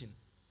interpretation.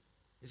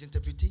 His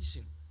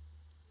interpretation.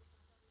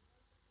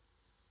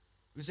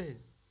 We say,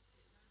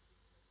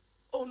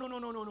 oh,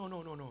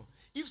 no.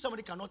 If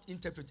somebody cannot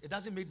interpret, it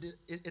doesn't make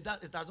it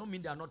does not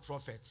mean they are not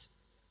prophets.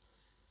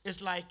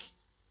 It's like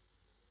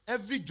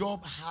every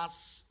job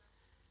has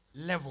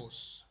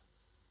levels.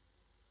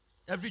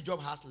 Every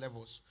job has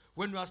levels.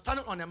 When you are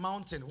standing on a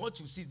mountain, what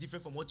you see is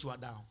different from what you are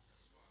down.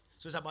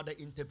 So it's about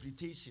the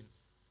interpretation.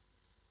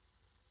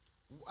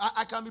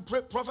 I can be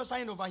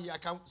prophesying over here.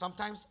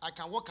 Sometimes I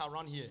can walk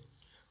around here.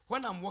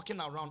 When I'm walking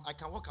around, I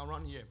can walk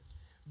around here.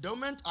 The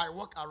moment I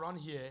walk around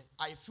here,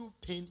 I feel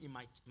pain in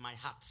my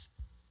heart.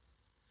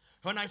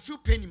 When I feel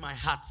pain in my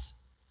heart,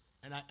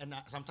 and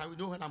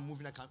sometimes when I'm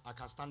moving, I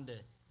can stand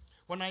there.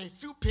 When I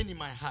feel pain in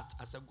my heart,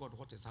 I say, God,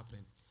 what is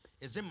happening?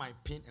 Is it my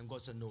pain? And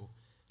God said, no.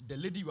 The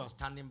lady you are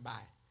standing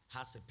by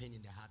has a pain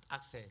in the heart.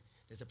 Ask her,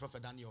 there's a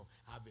prophet Daniel,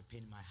 I have a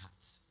pain in my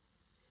heart.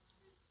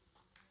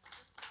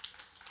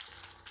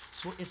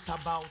 So it's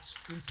about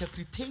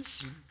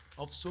interpretation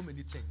of so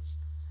many things.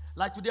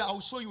 Like today, I'll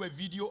show you a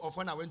video of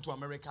when I went to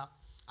America.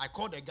 I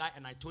called a guy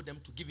and I told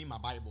them to give him my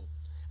Bible.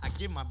 I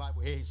gave my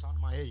Bible. Hey, son,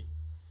 hey.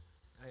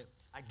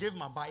 I gave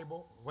my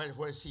Bible.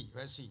 Where is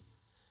he?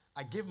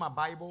 I gave my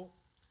Bible.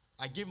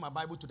 I gave my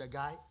Bible to the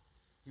guy.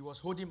 He was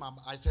holding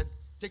I said,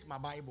 take my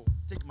Bible,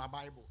 take my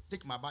Bible,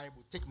 take my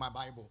Bible, take my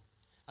Bible.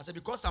 I said,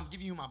 because I'm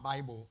giving you my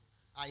Bible,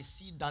 I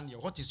see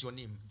Daniel. What is your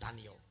name?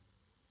 Daniel.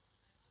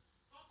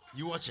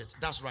 You watch it.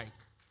 That's right.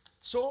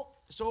 So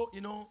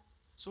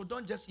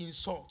don't just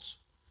insult.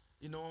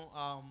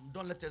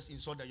 Don't let us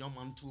insult the young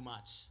man too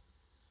much.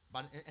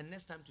 But and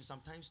next time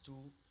sometimes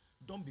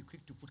don't be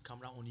quick to put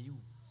camera on you.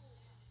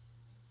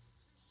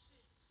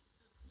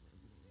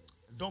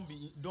 Don't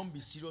be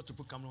serious to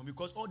put camera on,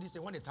 because all this,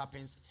 when it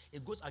happens,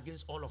 it goes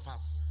against all of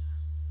us.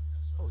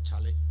 Oh,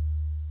 Charlie.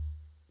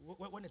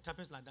 When it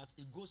happens like that,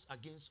 it goes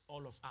against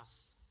all of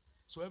us.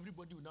 So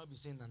everybody will now be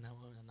saying,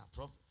 "Na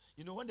prophet."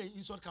 When they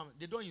insult come,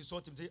 they don't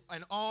insult him. Say,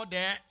 and all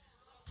that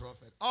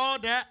prophet, all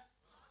that.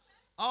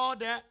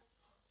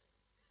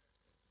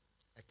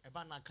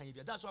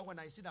 That's why when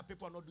I see that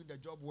people are not doing the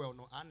job well,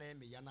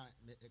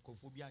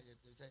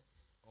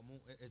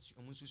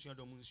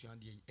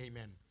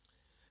 amen.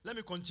 Let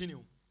me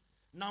continue.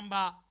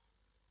 Number,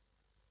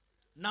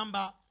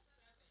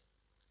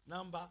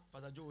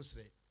 Pastor Joe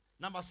say.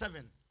 Number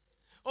 7.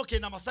 Okay,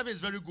 number 7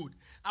 is very good.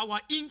 Our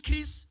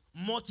increase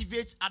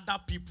motivates other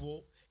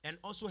people and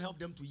also help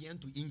them to yearn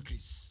to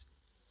increase.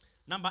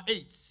 Number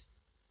 8.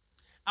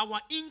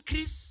 Our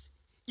increase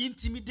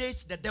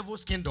intimidates the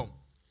devil's kingdom.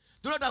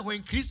 Do you know that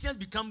when Christians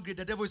become great,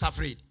 the devil is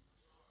afraid?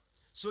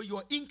 So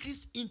your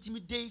increase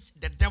intimidates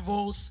the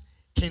devil's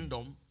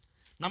kingdom.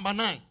 Number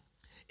 9.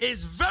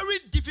 It's very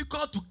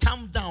difficult to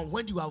calm down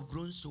when you have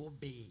grown so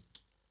big.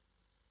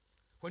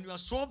 When you are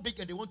so big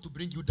and they want to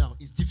bring you down,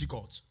 it's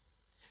difficult.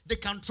 They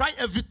can try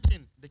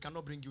everything, they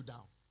cannot bring you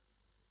down.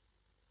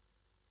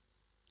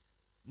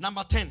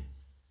 Number 10,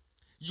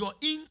 your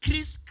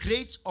increase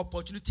creates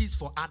opportunities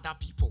for other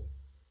people.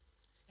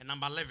 And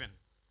number 11,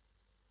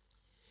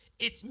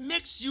 it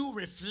makes you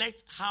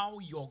reflect how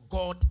your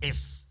God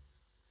is.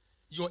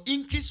 Your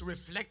increase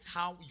reflects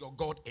how your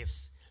God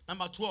is.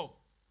 Number 12,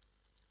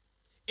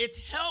 it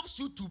helps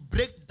you to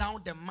break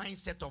down the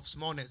mindset of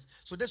smallness.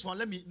 So this one,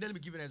 let me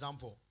give you an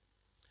example.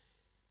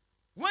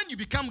 When you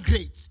become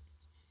great,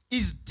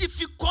 it's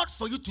difficult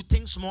for you to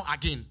think small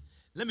again.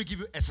 Let me give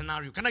you a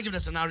scenario. Can I give you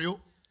a scenario?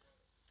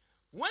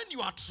 When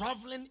you are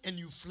traveling and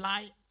you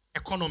fly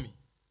economy,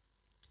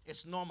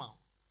 it's normal.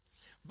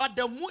 But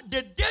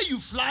the day you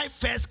fly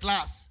first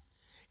class,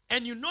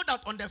 and you know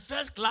that on the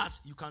first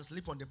class, you can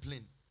sleep on the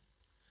plane.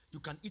 You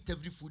can eat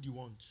every food you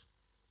want.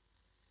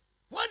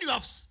 When you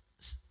have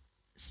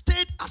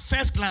stayed at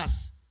first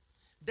class,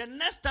 the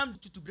next time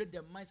to break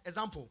their minds,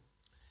 example,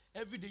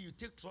 every day you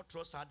take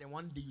trotro, and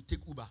one day you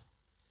take Uber.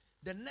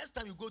 The next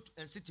time you go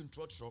and sit in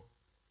trotro,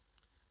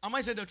 am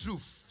I saying the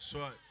truth?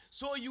 Right.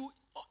 So you,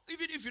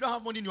 even if you don't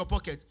have money in your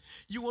pocket,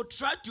 you will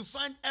try to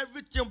find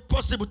everything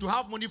possible to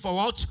have money for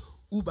what?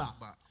 Uber.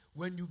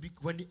 When you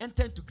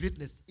enter into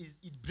greatness,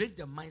 it breaks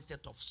the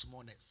mindset of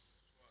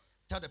smallness.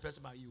 Tell the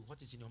person about you,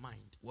 what is in your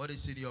mind? What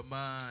is in your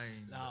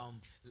mind?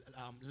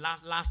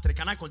 Last 3.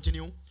 Can I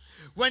continue?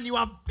 When you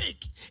are big,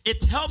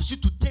 it helps you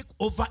to take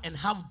over and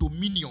have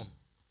dominion.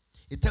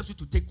 It helps you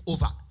to take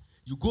over.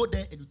 You go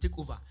there and you take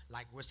over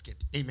like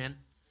Westgate. Amen.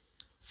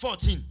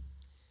 14.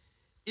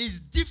 It's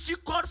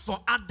difficult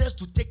for others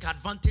to take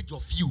advantage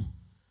of you,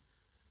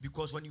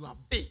 because when you are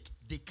big,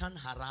 they can't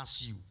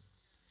harass you.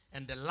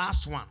 And the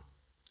last one,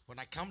 when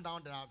I come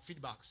down, there are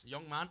feedbacks.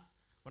 Young man,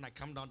 when I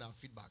come down, there are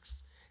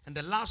feedbacks. And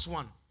the last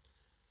one,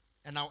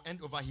 and I'll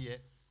end over here.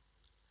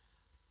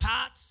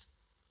 Part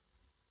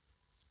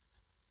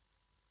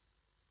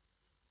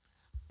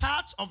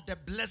of the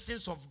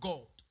blessings of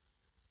God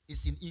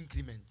is in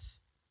increment.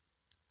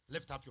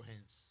 Lift up your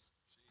hands.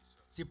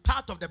 See,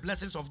 part of the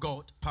blessings of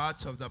God.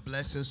 Part of the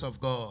blessings of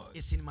God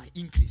is in my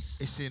increase.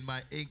 It's in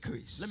my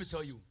increase. Let me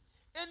tell you.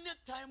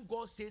 Anytime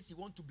God says he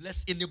wants to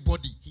bless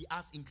anybody, he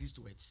adds increase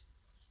to it.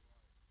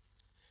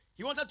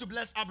 He wanted to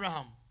bless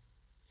Abraham.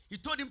 He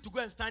told him to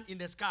go and stand in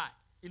the sky,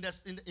 in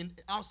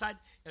outside,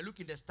 and look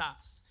in the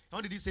stars.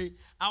 How did he say?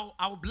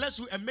 I will bless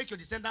you and make your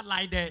descendant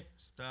lie there.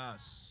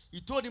 Stars.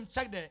 He told him,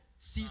 check the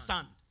sea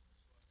sand.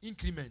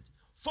 Increment.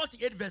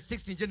 48 verse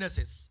 16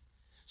 Genesis.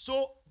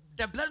 So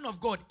the blessing of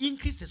God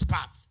increases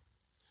parts.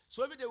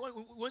 So every day when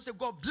you say,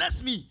 God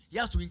bless me, he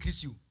has to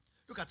increase you.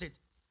 Look at it.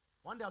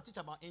 One day I'll teach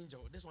about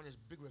angel. This one is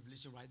big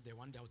revelation right there.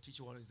 One day I'll teach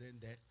you what is in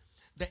there.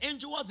 The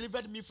angel who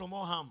delivered me from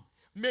all harm.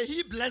 May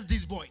he bless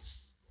these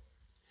boys.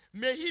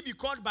 May he be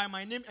called by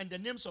my name and the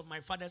names of my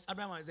fathers,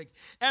 Abraham and Isaac.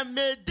 And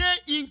may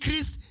they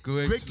increase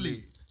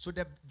greatly. So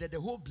the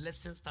whole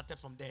blessing started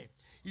from there.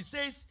 He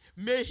says,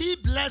 may he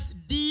bless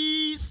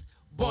these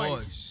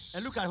boys.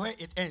 And look at where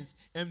it ends.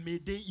 And may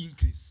they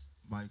increase.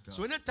 My God.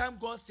 So anytime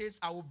God says,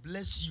 I will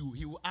bless you,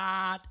 he will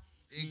add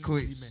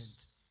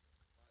increment.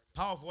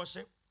 Power of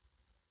worship.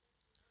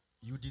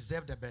 You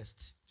deserve the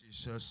best.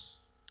 Jesus.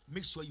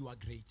 Make sure you are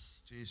great.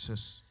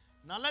 Jesus.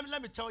 Now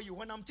let me tell you,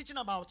 when I'm teaching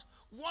about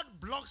what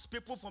blocks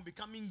people from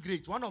becoming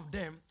great, one of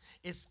them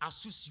is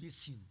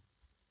association.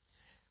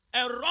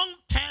 A wrong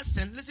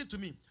person, listen to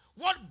me,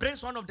 what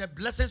brings one of the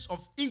blessings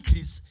of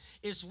increase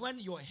is when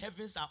your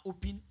heavens are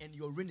open and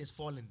your rain is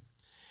falling.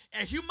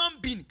 A human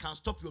being can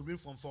stop your rain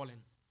from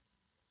falling.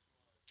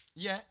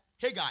 Yeah.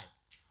 Haggai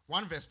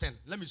 1 verse 10.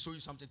 Let me show you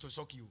something to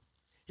shock you.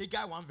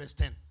 Haggai 1 verse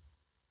 10.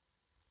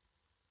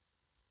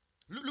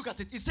 Look at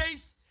it. It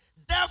says,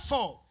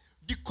 therefore,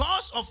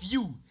 because of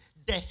you,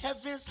 the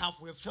heavens have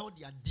withheld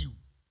their dew.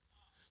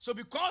 So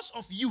because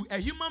of you, a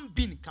human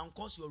being can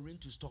cause your rain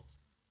to stop.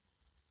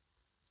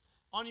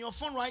 On your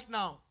phone right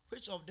now,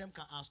 which of them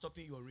are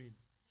stopping your rain?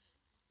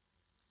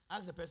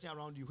 Ask the person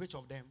around you, which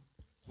of them?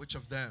 Which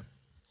of them?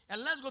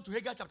 And let's go to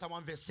Haggai chapter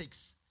 1 verse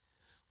 6.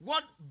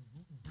 What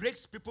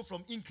breaks people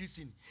from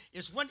increasing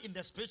is when in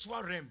the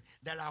spiritual realm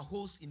there are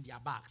holes in their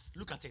bags.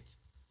 Look at it.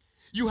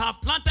 You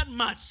have planted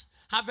much,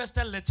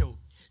 harvested little.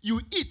 You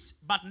eat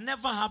but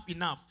never have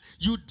enough.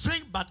 You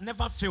drink but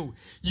never fill.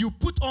 You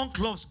put on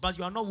clothes but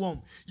you are not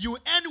warm. You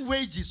earn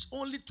wages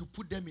only to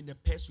put them in a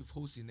purse with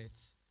holes in it.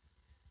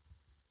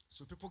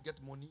 So people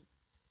get money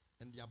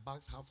and their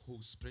bags have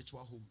holes,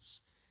 spiritual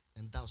holes.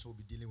 And that's what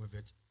we'll be dealing with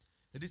it.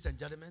 Ladies and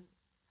gentlemen,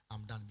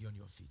 I'm done. Be on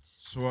your feet.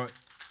 That's right.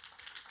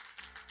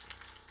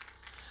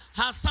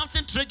 Has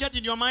something triggered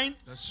in your mind?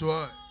 That's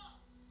right.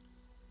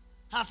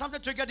 Has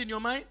something triggered in your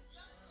mind?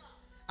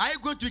 Are you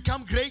going to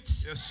become great?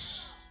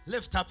 Yes.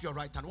 Lift up your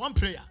right hand. One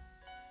prayer.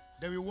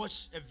 Then we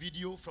watch a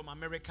video from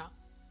America.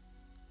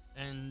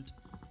 And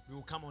we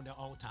will come on the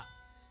altar.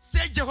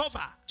 Say,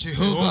 Jehovah.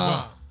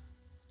 Jehovah.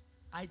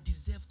 I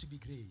deserve to be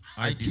great.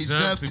 I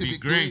deserve to be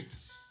great.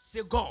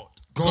 Say, God.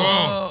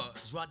 God.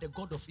 You are the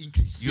God of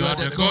increase. You are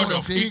the God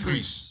of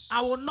increase.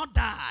 I will not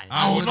die.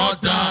 I will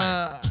not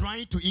die.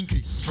 Trying to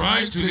increase.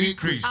 Trying to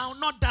increase. I will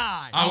not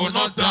die. I will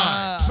not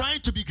die.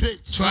 Trying to be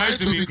great. Trying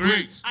to be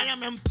great. I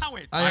am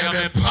empowered. I am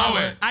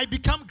empowered. I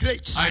become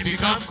great. I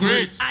become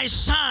great. I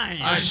shine.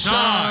 I shine.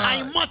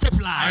 I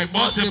multiply. I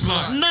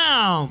multiply.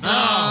 Now.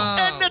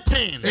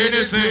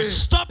 Anything.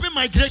 Stopping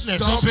my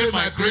greatness. Stopping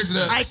my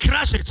greatness. I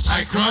crush it.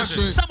 I crush it.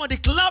 Somebody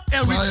clap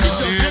and receive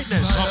your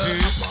greatness.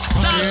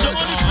 That's your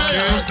only prayer.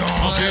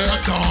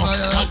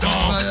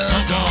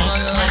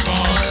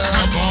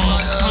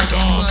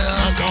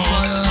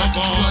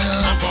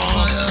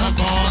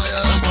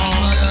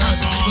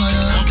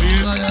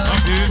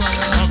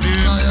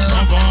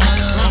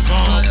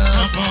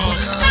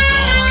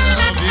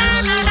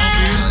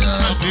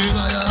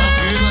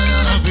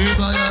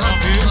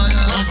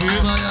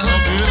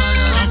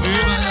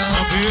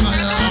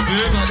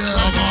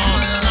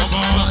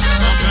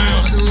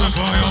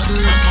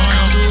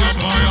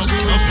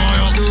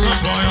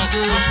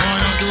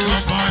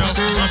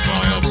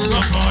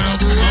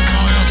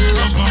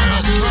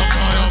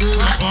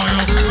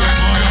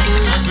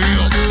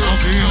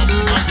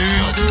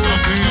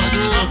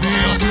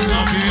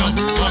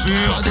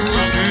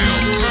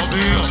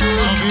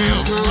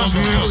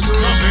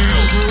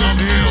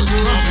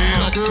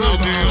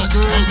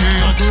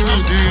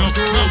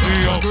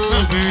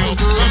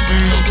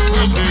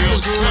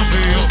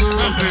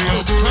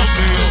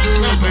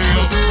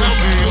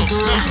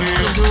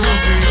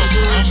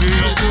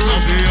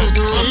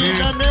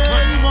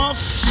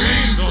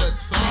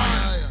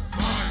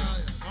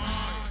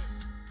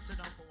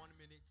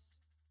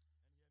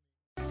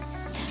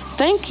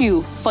 Thank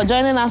you for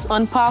joining us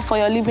on Power for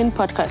Your Living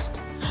podcast.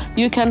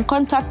 You can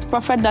contact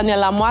Prophet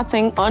Daniel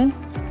Amoateng on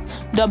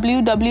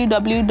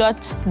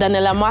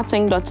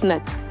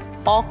www.danielamoateng.net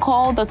or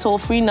call the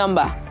toll-free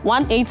number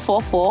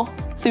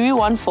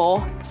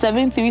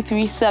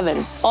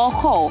 1-844-314-7337 or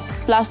call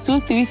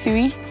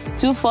 +233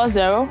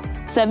 240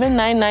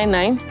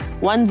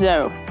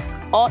 799910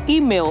 or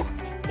email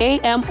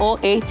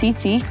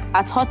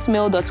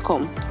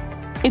amoatt@hotmail.com.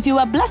 If you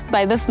were blessed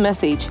by this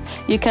message,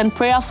 you can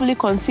prayerfully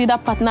consider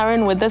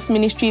partnering with this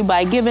ministry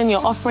by giving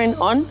your offering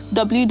on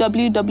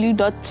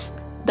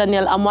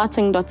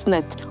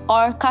www.danielamoateng.net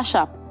or Cash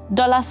App,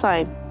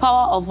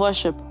 $Power of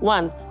Worship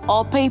 1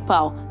 or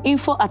PayPal,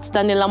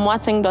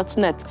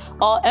 info@danielamoateng.net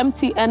or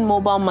MTN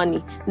Mobile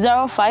Money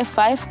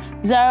 055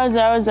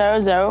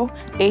 0000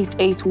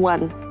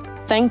 881.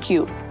 Thank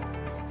you.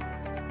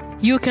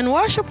 You can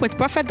worship with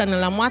Prophet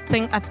Daniel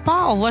Amoateng at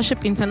Power of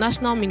Worship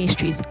International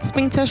Ministries,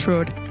 Spintex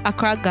Road,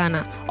 Accra,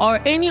 Ghana, or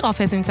any of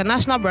his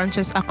international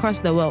branches across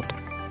the world.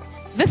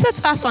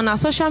 Visit us on our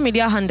social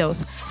media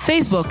handles: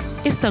 Facebook,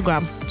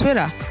 Instagram,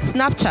 Twitter,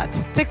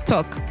 Snapchat,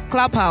 TikTok,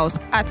 Clubhouse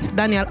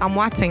 @Daniel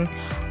Amoateng,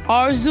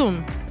 or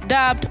Zoom,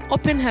 dubbed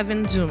Open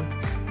Heaven Zoom.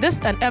 This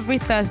and every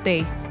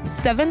Thursday,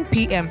 7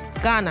 p.m.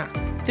 Ghana,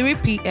 3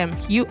 p.m.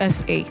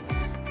 USA.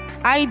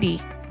 ID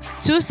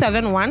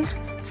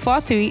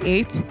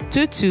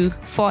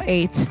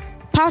 271-438-2248.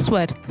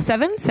 Password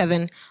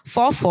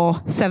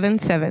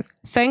 774477.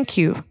 Thank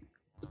you.